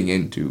you're getting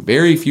into.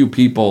 Very few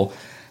people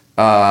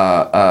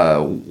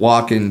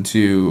walk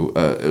into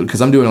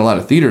because I'm doing a lot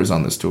of theaters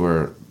on this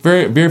tour.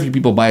 Very few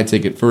people buy a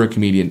ticket for a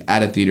comedian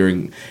at a theater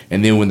and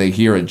then when they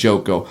hear a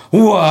joke, go,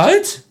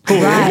 "What?"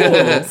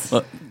 Right.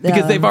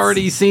 Because they've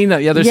already seen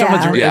that. Yeah, there's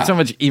so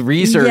much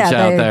research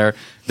out there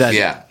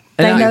that.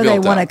 They know they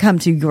want to come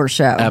to your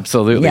show.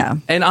 Absolutely. Yeah.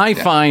 And I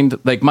find,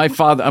 like, my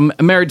father, I'm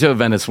married to a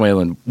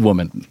Venezuelan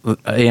woman,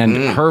 and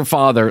her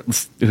father,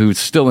 who's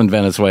still in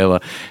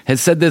Venezuela,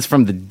 has said this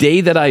from the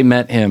day that I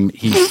met him.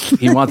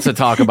 He wants to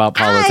talk about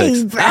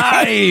politics.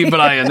 Hi,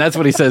 Brian. That's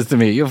what he says to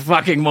me. You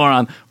fucking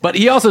moron. But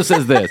he also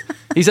says this.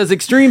 He says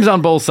extremes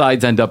on both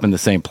sides end up in the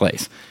same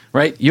place.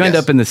 Right? You end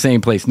up in the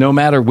same place no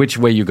matter which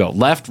way you go.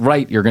 Left,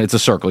 right, it's a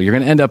circle. You're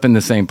going to end up in the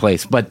same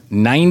place. But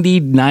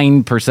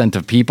 99%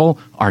 of people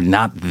are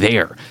not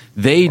there.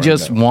 They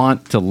just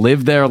want to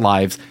live their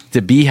lives,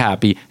 to be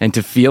happy, and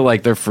to feel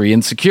like they're free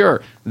and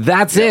secure.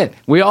 That's it.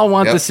 We all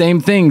want the same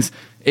things.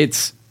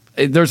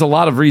 There's a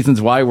lot of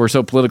reasons why we're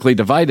so politically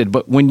divided,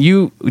 but when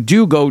you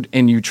do go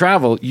and you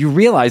travel, you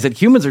realize that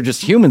humans are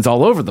just humans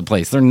all over the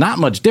place. They're not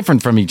much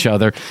different from each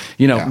other,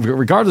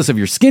 regardless of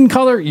your skin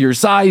color, your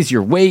size,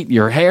 your weight,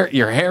 your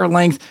hair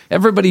length.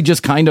 Everybody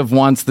just kind of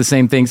wants the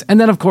same things.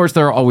 And then, of course,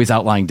 there are always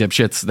outlying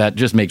dipshits that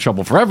just make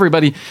trouble for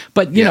everybody.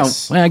 But, you know,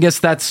 I guess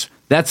that's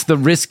the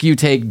risk you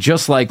take,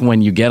 just like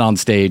when you get on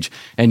stage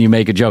and you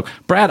make a joke.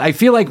 Brad, I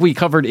feel like we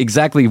covered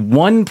exactly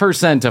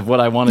 1% of what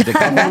I wanted to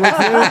cover with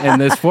you in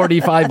this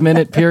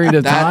 45-minute period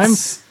of time.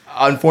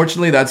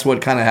 Unfortunately, that's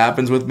what kind of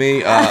happens with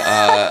me.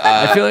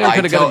 I feel like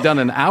I could have done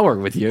an hour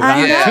with you. 2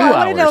 hours. I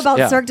want to know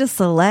about Cirque du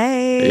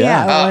Soleil.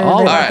 Yeah. I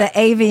wanted to know about the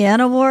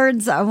AVN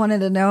Awards. I wanted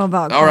to know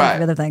about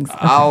other things.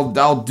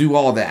 I'll do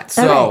all that.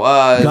 So,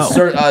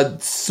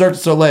 Cirque du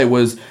Soleil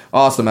was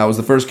awesome. I was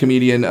the first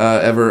comedian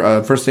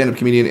ever, first stand-up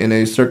comedian in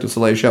a Cirque du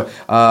Soleil show.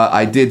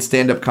 I did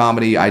stand-up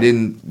comedy. I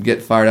didn't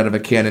get fired out of a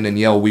cannon and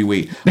yell wee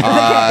wee.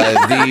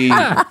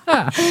 The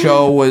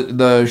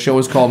show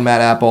was called Mad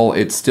Apple.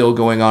 It's still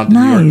going on at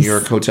the New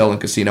York Hotel and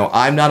Casino.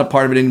 I'm not a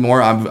part of it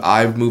anymore.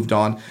 I've moved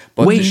on.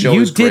 But wait, the show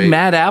you is great. did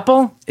Mad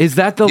Apple? Is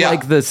that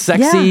the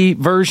sexy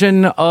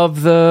version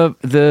of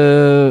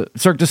the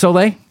Cirque du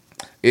Soleil?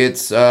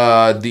 It's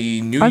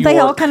the New York. Aren't they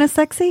all kind of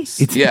sexy?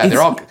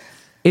 They're all.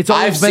 It's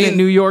always been in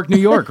New York,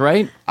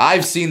 right?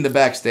 I've seen the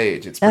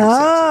backstage. It's pretty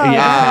sexy.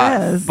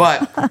 Yes.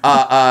 But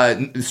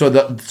so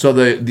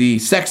the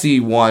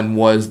sexy one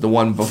was the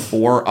one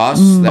before us.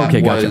 That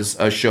was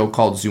a show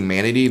called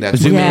Zoomanity.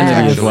 That's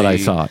Zoomanity is what I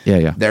saw.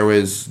 Yeah. There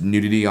was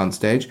nudity on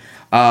stage.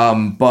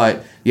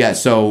 But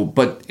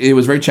it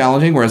was very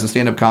challenging. Whereas a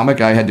stand-up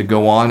comic, I had to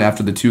go on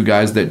after the two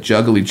guys that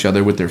juggle each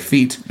other with their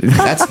feet.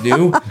 That's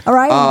new. All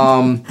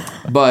right.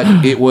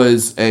 But it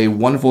was a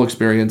wonderful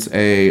experience.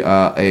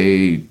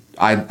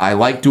 I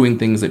like doing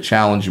things that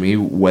challenge me,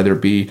 whether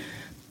it be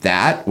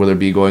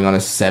going on a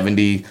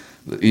 70,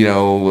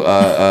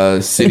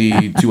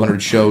 city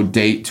 200 show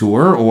date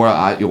tour,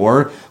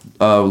 or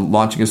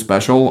launching a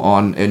special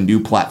on a new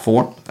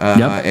platform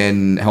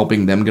and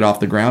helping them get off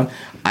the ground.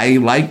 I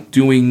like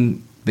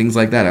doing things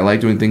like that. I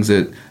like doing things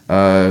that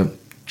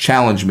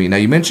challenge me. Now,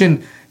 you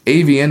mentioned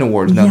AVN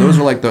Awards. Now those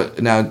are like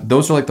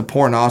the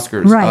porn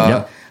Oscars.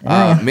 Right.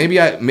 Maybe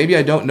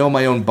I don't know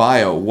my own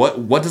bio.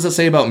 What does it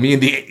say about me in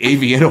the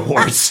AVN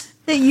Awards?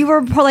 That you were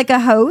like a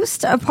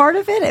host, a part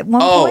of it at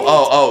one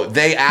point?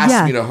 They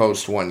asked me to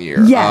host one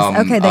year.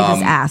 Yes, they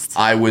just asked.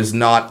 I was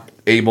not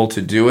able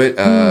to do it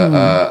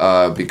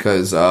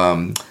because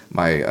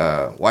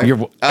my wife.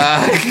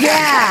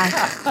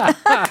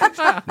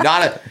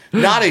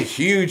 Not a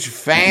huge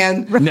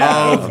fan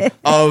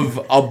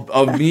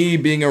of me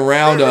being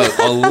around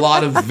a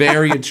lot of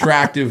very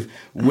attractive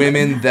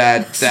women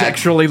that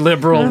sexually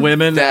liberal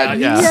women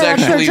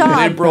sexually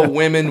liberal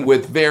women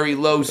with very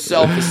low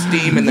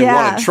self-esteem and they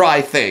want to try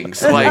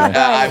things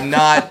I'm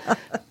not,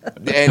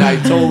 and I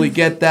totally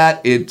get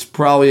that. It's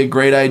probably a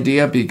great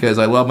idea because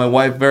I love my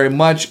wife very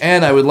much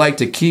and I would like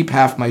to keep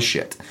half my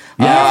shit.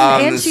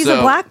 And she's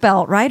a black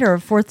belt, right? Or a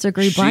 4th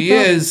degree black belt? She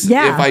is.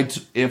 Yeah.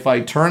 If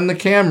I turn the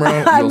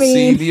camera,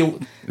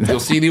 you'll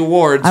see the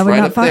awards right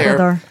up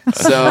there.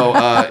 So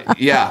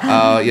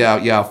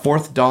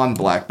 4th Dan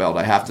black belt.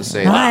 I have to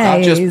say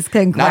nice.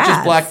 Not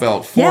just black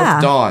belt,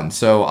 4th Dan.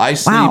 So I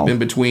sleep in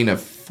between a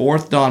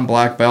 4th Dan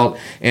black belt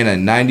and a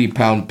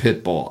 90-pound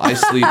pit bull. I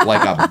sleep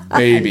like a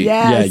baby.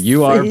 Yes,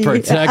 you are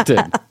protected.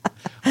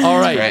 All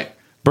right. Great.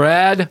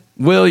 Brad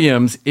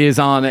Williams is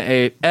on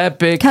a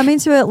epic Coming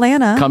to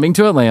Atlanta. Oh,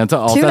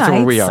 Two that's where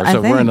nights, we are. I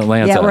So we're in think.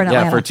 Atlanta. Yeah, we're in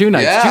Atlanta. for 2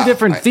 nights. Yeah. 2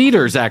 different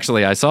theaters,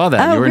 actually. I saw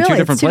that. Oh, You were in 2 really?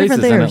 different Two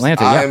different places in theaters.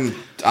 Atlanta.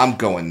 I'm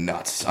going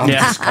nuts.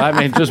 Yeah. I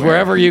mean, just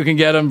wherever you can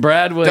get him.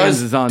 Brad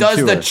Williams is on does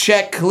tour. the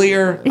check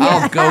clear?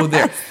 I'll go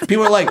there.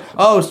 People are like,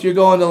 oh, so you're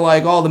going to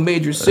like all the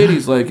major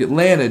cities like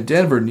Atlanta,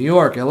 Denver, New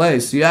York, LA,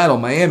 Seattle,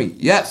 Miami.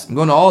 Yes, I'm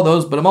going to all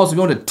those, but I'm also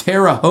going to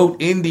Terre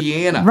Haute,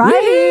 Indiana.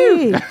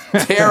 Right.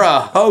 Terre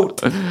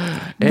Haute.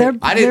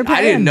 I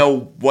didn't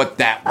know what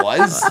that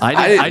was.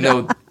 I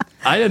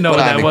didn't know what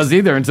that was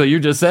either until you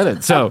just said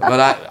it. So,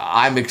 but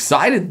I'm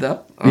excited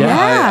though.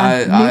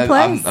 Yeah, new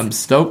place. I'm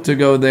stoked to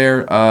go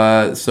there.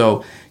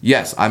 So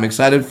yes, I'm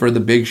excited for the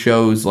big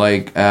shows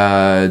like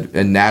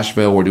in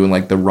Nashville. We're doing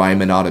like the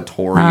Ryman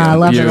Auditorium. I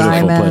love the Beautiful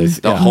Ryman. place.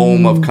 The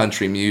home of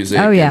country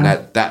music. Oh, yeah. And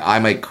that I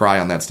might cry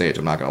on that stage.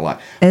 I'm not gonna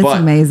lie. It's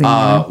amazing,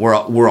 man.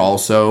 We're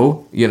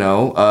also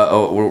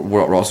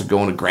we're also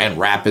going to Grand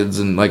Rapids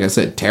and like I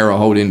said, Terre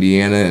Haute,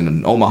 Indiana,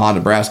 and Omaha,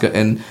 Nebraska,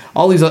 and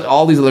all these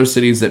other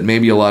cities that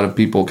maybe a lot of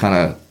people kind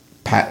of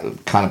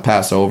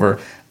pass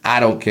over. I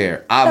don't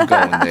care. I'm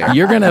going there.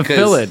 You're going to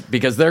fill it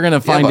because they're going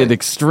to find it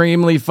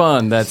extremely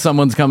fun that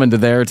someone's coming to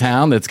their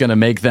town that's going to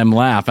make them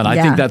laugh. And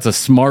I think that's a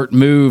smart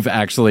move,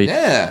 actually.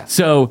 Yeah.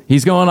 So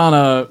he's going on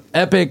a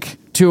epic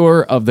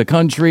tour of the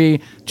country.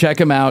 Check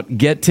him out.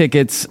 Get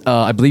tickets.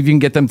 I believe you can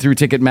get them through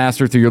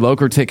Ticketmaster, through your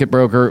local ticket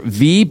broker.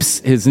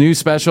 Veeps, his new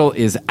special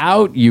is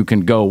out. You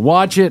can go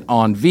watch it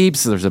on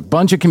Veeps. There's a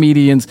bunch of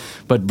comedians,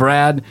 but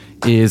Brad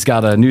is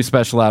got a new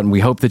special out, and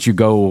we hope that you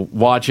go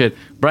watch it.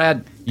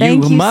 Brad, you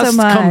must so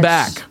much. come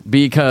back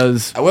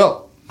because I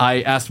will.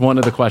 I asked one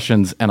of the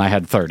questions and I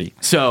had 30.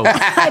 So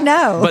I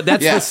know. But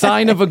that's the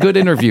sign of a good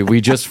interview.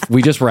 We just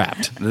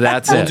wrapped.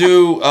 That's it.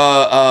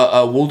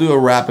 We'll do a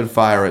rapid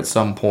fire at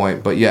some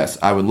point. But yes,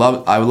 I would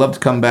love to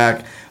come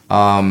back.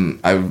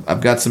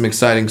 I've got some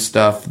exciting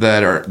stuff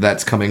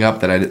that's coming up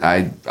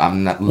that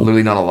I'm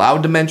literally not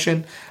allowed to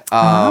mention.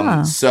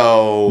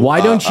 So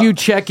why don't you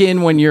check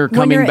in when you're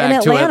coming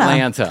back to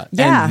Atlanta?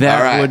 Yeah. And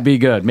that would be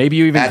good. Maybe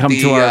you even come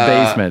to our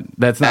basement.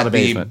 That's not a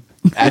basement.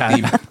 At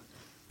the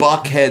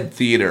Buckhead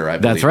Theater, I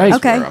believe. That's right.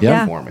 Okay. Where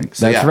I'm performing.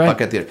 So That's right.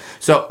 Buckhead Theater.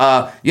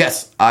 So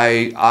yes,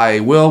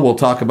 I will. We'll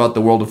talk about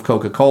the world of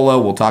Coca-Cola.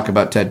 We'll talk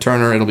about Ted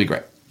Turner. It'll be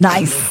great.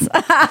 Nice.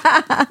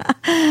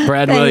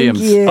 Brad Williams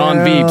you. on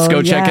Veeps.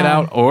 Go check it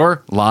out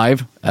or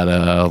live at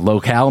a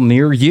locale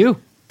near you.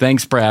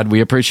 Thanks, Brad. We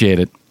appreciate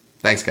it.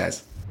 Thanks,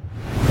 guys.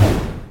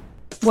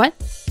 What?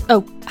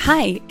 Oh,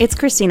 hi, it's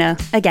Christina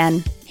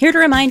again. Here to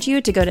remind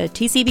you to go to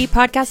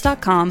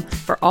tcbpodcast.com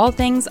for all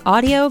things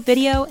audio,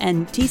 video,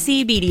 and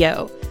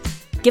TCBDO.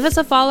 Give us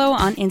a follow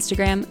on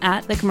Instagram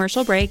at The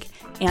Commercial Break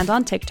and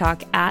on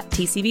TikTok at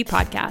TCB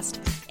Podcast.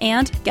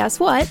 And guess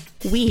what?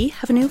 We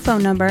have a new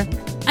phone number.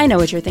 I know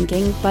what you're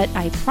thinking, but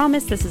I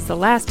promise this is the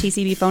last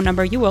TCB phone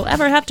number you will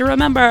ever have to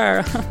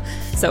remember.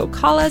 So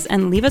call us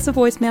and leave us a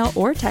voicemail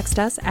or text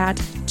us at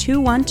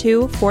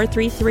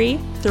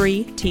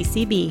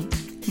 212-433-3TCB.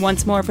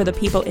 Once more for the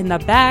people in the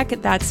back,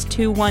 that's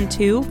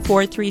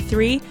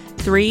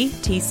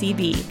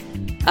 212-433-3TCB.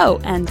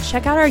 Oh, and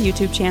check out our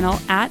YouTube channel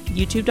at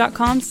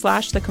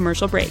youtube.com/The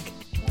Commercial Break.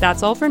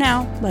 That's all for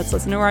now. Let's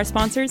listen to our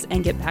sponsors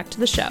and get back to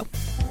the show.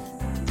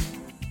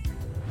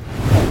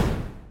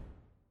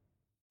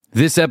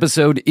 This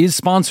episode is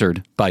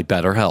sponsored by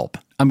BetterHelp.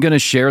 I'm going to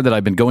share that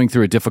I've been going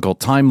through a difficult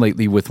time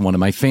lately with one of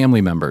my family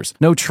members.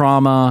 No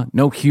trauma,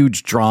 no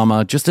huge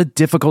drama, just a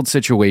difficult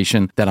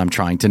situation that I'm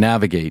trying to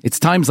navigate. It's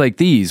times like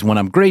these when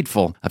I'm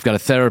grateful I've got a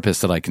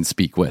therapist that I can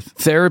speak with.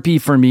 Therapy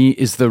for me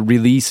is the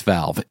release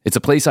valve. It's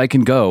a place I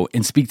can go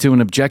and speak to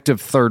an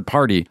objective third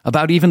party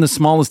about even the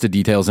smallest of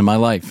details in my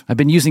life. I've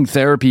been using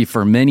therapy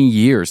for many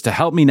years to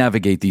help me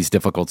navigate these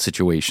difficult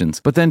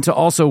situations, but then to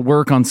also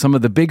work on some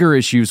of the bigger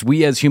issues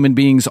we as human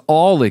beings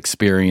all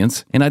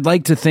experience, and I'd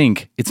like to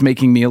think it's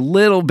making me a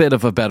little bit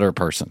of a better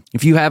person.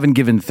 If you haven't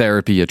given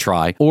therapy a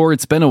try, or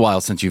it's been a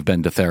while since you've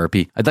been to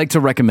therapy, I'd like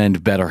to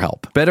recommend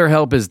BetterHelp.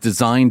 BetterHelp is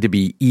designed to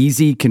be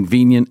easy,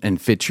 convenient,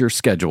 and fit your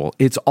schedule.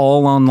 It's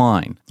all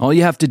online. All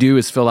you have to do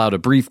is fill out a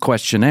brief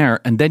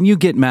questionnaire, and then you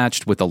get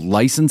matched with a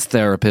licensed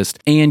therapist,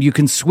 and you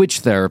can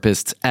switch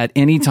therapists at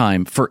any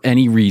time for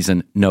any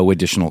reason, no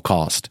additional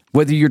cost.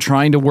 Whether you're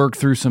trying to work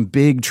through some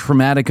big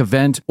traumatic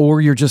event, or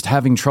you're just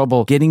having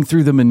trouble getting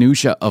through the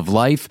minutia of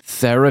life,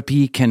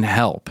 therapy can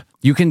help.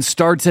 You can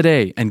start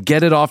today and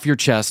get it off your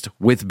chest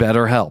with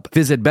BetterHelp.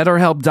 Visit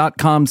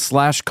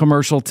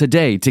BetterHelp.com/commercial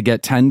today to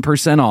get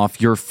 10%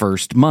 off your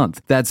first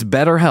month. That's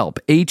BetterHelp,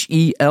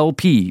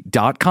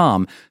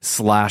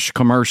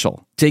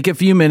 HELP.com/commercial. Take a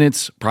few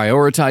minutes,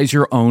 prioritize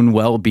your own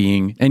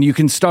well-being, and you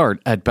can start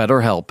at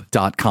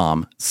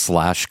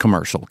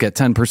BetterHelp.com/commercial. Get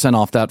 10%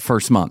 off that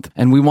first month.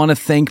 And we want to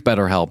thank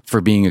BetterHelp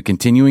for being a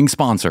continuing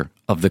sponsor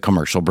of The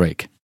Commercial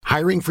Break.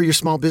 Hiring for your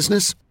small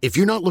business? If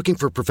you're not looking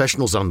for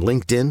professionals on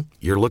LinkedIn,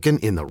 you're looking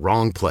in the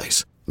wrong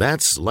place.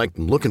 That's like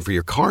looking for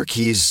your car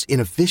keys in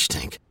a fish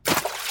tank.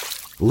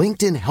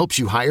 LinkedIn helps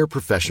you hire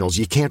professionals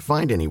you can't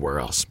find anywhere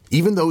else,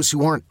 even those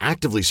who aren't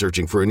actively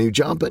searching for a new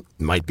job but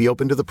might be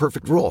open to the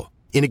perfect role.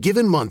 In a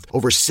given month,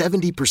 over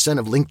 70%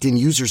 of LinkedIn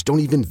users don't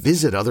even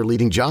visit other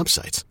leading job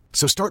sites.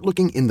 So start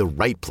looking in the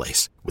right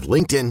place. With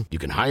LinkedIn, you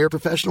can hire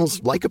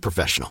professionals like a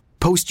professional.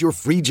 Post your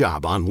free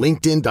job on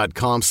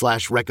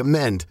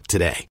linkedin.com/recommend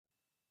today.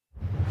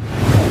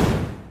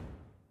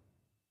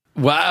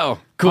 Wow.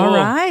 Cool. All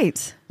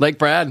right. Like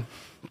Brad.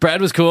 Brad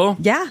was cool.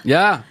 Yeah.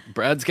 Yeah.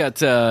 Brad's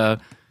got...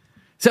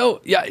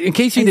 So, yeah, in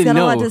case you didn't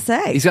know... He's got a lot to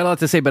say. He's got a lot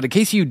to say, but in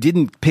case you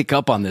didn't pick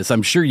up on this,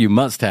 I'm sure you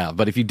must have.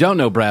 But if you don't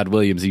know Brad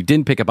Williams, you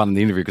didn't pick up on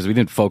the interview because we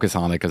didn't focus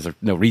on it because there's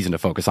no reason to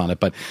focus on it.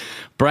 But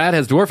Brad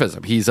has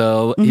dwarfism. He's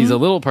a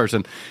little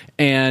person.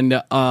 And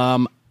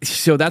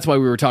so that's why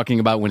we were talking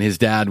about when his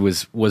dad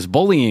was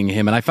bullying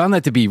him. And I found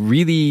that to be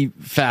really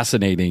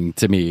fascinating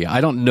to me.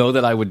 I don't know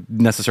that I would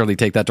necessarily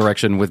take that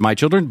direction with my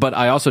children, but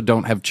I also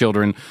don't have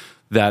children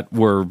that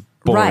were...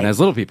 born as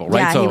little people,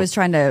 right? Yeah, so, he was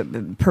trying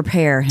to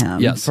prepare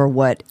him for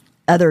what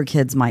other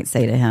kids might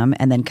say to him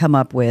and then come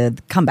up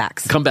with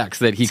comebacks. Comebacks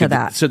that he could,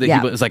 so that he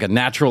was like a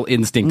natural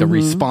instinct, a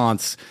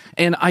response.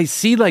 And I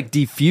see like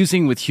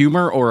defusing with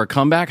humor or a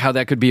comeback, how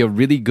that could be a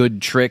really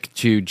good trick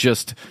to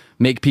just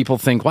make people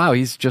think, wow,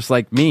 he's just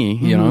like me,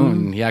 you know,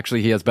 and he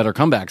has better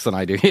comebacks than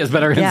I do. He has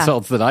better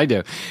insults than I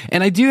do.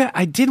 And I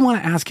did want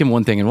to ask him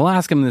one thing, and we'll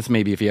ask him this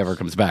maybe if he ever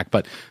comes back,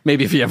 but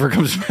maybe if he ever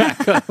comes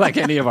back, like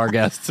any of our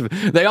guests,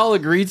 they all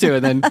agree to.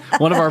 And then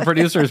one of our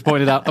producers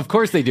pointed out, of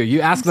course they do.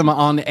 You ask them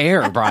on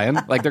air, Brian,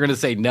 like they're going to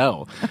say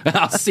no.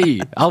 We'll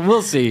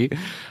see.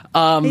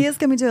 He is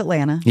coming to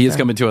Atlanta. He is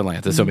coming to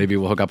Atlanta, so maybe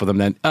we'll hook up with him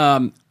then.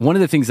 One of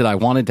the things that I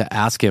wanted to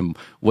ask him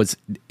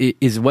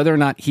is whether or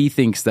not he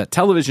thinks that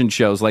television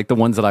shows like the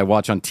ones that I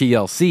watch on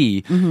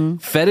TLC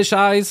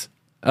fetishize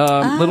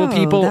little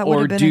people,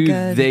 or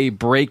do they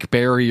break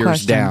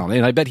barriers down?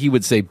 And I bet he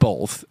would say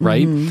both,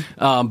 right?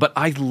 But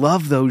I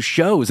love those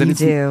shows. And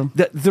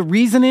the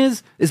reason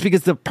is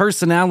because the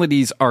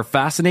personalities are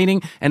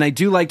fascinating, and I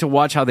do like to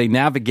watch how they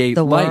navigate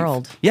the life.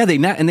 world. Yeah, they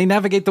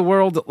navigate the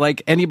world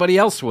like anybody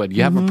else would.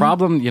 You have a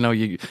problem,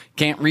 you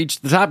can't reach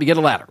the top, you get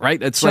a ladder,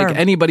 right? It's like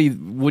anybody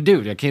would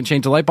do. I can't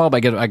change a light bulb,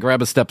 I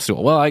grab a step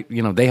stool. Well,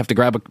 they have to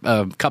grab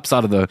cups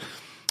out of the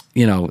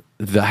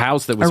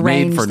house that was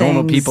made for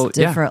normal people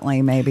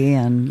differently, maybe,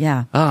 and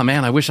Oh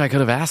man, I wish I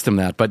could have asked him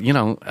that, but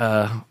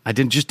I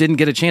didn't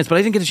get a chance. But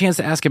I didn't get a chance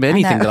to ask him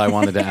anything that I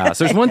wanted to ask.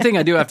 There's one thing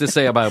I do have to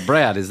say about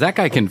Brad is that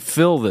guy can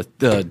fill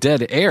the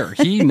dead air.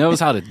 He knows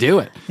how to do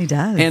it. He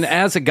does. And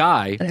as a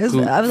guy, it was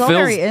all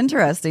very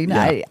interesting.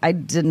 Yeah. I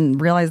didn't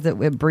realize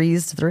that it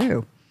breezed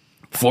through.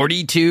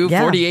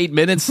 48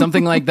 minutes,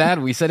 something like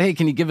that. We said, hey,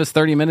 can you give us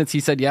 30 minutes?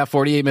 He said, yeah,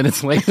 48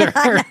 minutes later.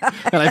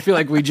 And I feel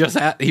like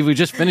he was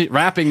just finished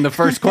wrapping the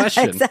first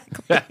question.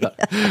 Exactly.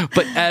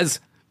 But as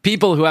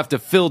people who have to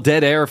fill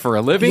dead air for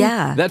a living,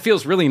 that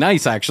feels really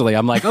nice, actually.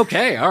 I'm like,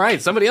 okay, all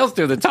right, somebody else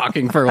do the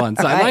talking for once.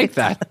 I like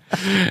that.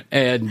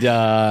 And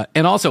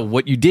also,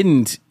 what you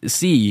didn't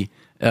see,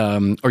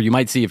 or you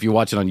might see if you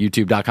watch it on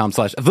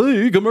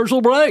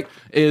youtube.com/thecommercialbreak,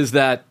 is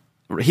that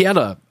he had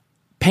a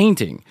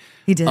painting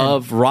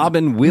of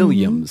Robin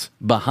Williams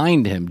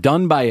behind him,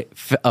 done by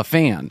a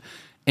fan.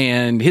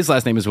 And his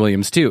last name is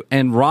Williams, too.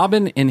 And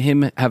Robin and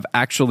him have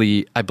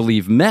actually, I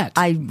believe, met.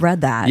 I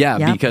read that.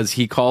 Yeah, because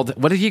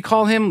what did he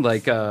call him?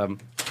 Like, Robin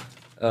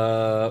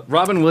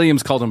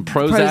Williams called him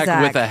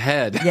Prozac with a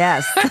head.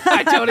 Yes.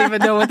 I don't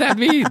even know what that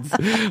means,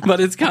 but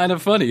it's kind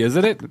of funny,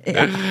 isn't it?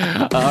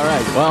 Yeah. All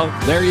right. Well,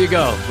 there you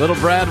go. Little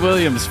Brad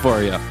Williams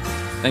for you.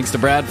 Thanks to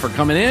Brad for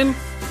coming in.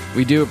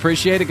 We do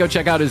appreciate it. Go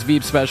check out his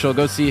Veep special.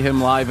 Go see him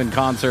live in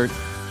concert.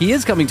 He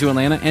is coming to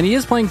Atlanta, and he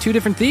is playing 2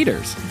 different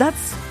theaters.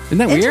 Isn't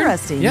that weird?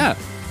 Interesting. Yeah.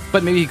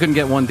 But maybe he couldn't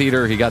get one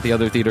theater. He got the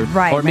other theater.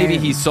 Right. Or maybe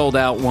he sold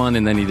out one,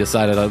 and then he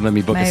decided, let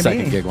me book a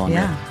second gig one.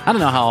 Yeah. I don't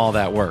know how all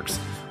that works.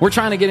 We're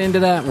trying to get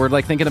into that. We're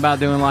like thinking about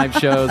doing live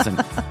shows, and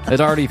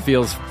it already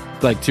feels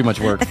like too much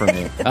work for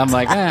me. I'm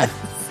like,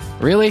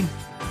 really?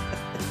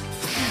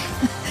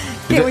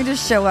 Can't we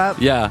just show up?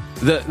 Yeah.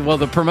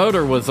 The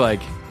promoter was like,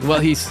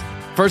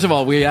 first of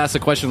all, we asked the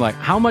question like,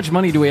 how much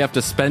money do we have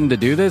to spend to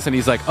do this? And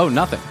he's like, oh,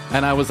 nothing.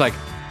 And I was like,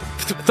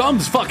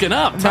 thumbs fucking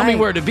up. Tell me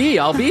where to be.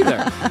 I'll be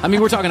there. I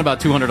mean, we're talking about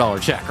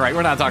 $200 check, right?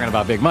 We're not talking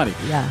about big money.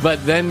 Yeah.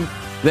 But then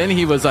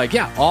he was like,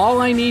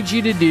 all I need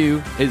you to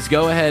do is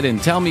go ahead and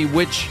tell me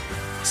which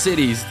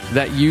cities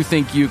that you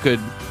think you could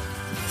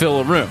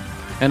fill a room.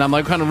 And I'm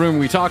like, what kind of room are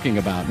we talking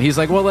about? And he's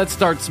like, well, let's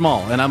start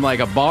small. And I'm like,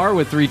 a bar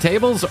with 3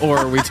 tables? Or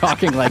are we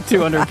talking like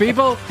 200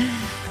 people?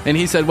 And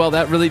he said, well,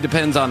 that really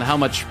depends on how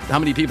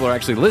many people are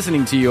actually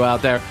listening to you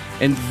out there.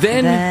 And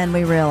then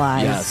we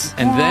realized. Yes.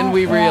 And then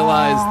we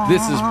realized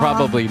this is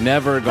probably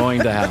never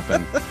going to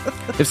happen.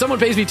 If someone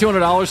pays me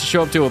 $200 to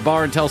show up to a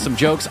bar and tell some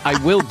jokes,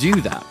 I will do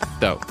that,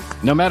 though,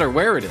 no matter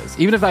where it is.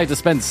 Even if I had to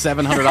spend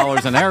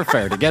 $700 in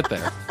airfare to get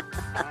there.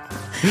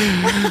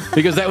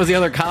 Because that was the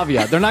other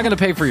caveat. They're not going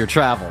to pay for your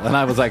travel. And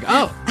I was like,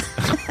 oh,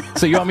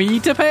 so you want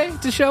me to pay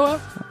to show up?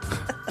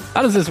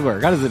 How does this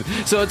work?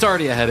 So it's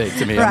already a headache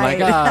to me. Right.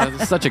 I'm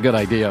like, it's such a good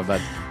idea, but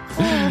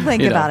Don't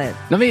think about it.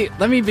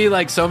 Let me be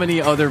like so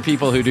many other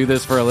people who do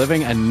this for a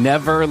living and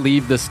never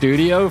leave the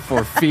studio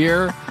for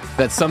fear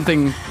that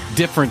something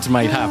different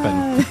might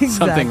happen. Exactly.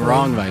 Something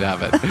wrong might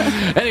happen.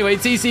 Anyway,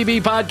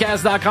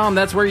 tcbpodcast.com.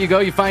 That's where you go.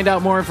 You find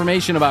out more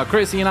information about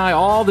Chrissy and I,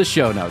 all the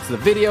show notes, the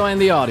video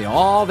and the audio,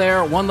 all there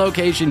at one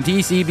location,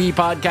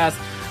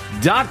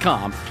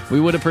 tcbpodcast.com. We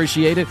would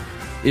appreciate it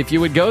if you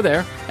would go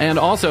there and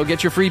also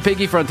get your free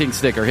piggy fronting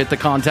sticker. Hit the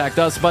Contact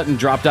Us button.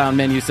 Drop down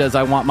menu says,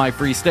 I want my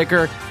free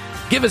sticker.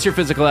 Give us your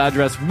physical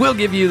address. We'll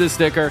give you the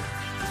sticker.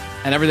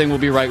 And everything will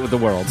be right with the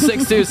world.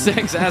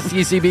 626 Ask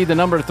TCB, the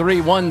number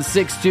 3.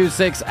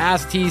 1626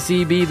 Ask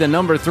TCB, the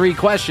number 3.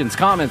 Questions,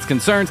 comments,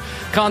 concerns,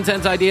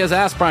 content ideas.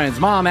 Ask Brian's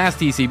mom. Ask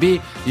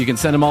TCB. You can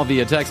send them all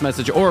via text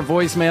message or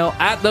voicemail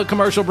at The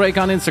Commercial Break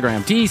on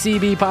Instagram,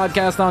 TCB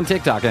Podcast on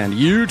TikTok, and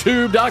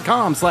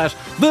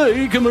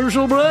YouTube.com/The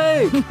Commercial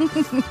Break.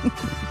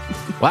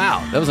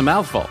 Wow, that was a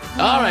mouthful.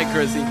 All right,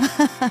 Chrissy.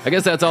 I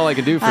guess that's all I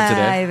can do for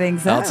today. I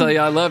think so. I'll tell you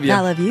I love you. I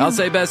love you. I'll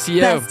say best to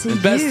you.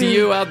 Best to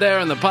you out there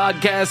in the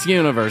podcast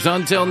universe.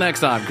 Until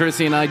next time,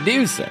 Chrissy and I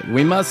do say,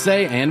 we must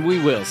say, and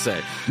we will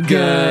say,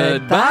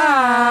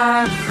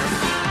 goodbye.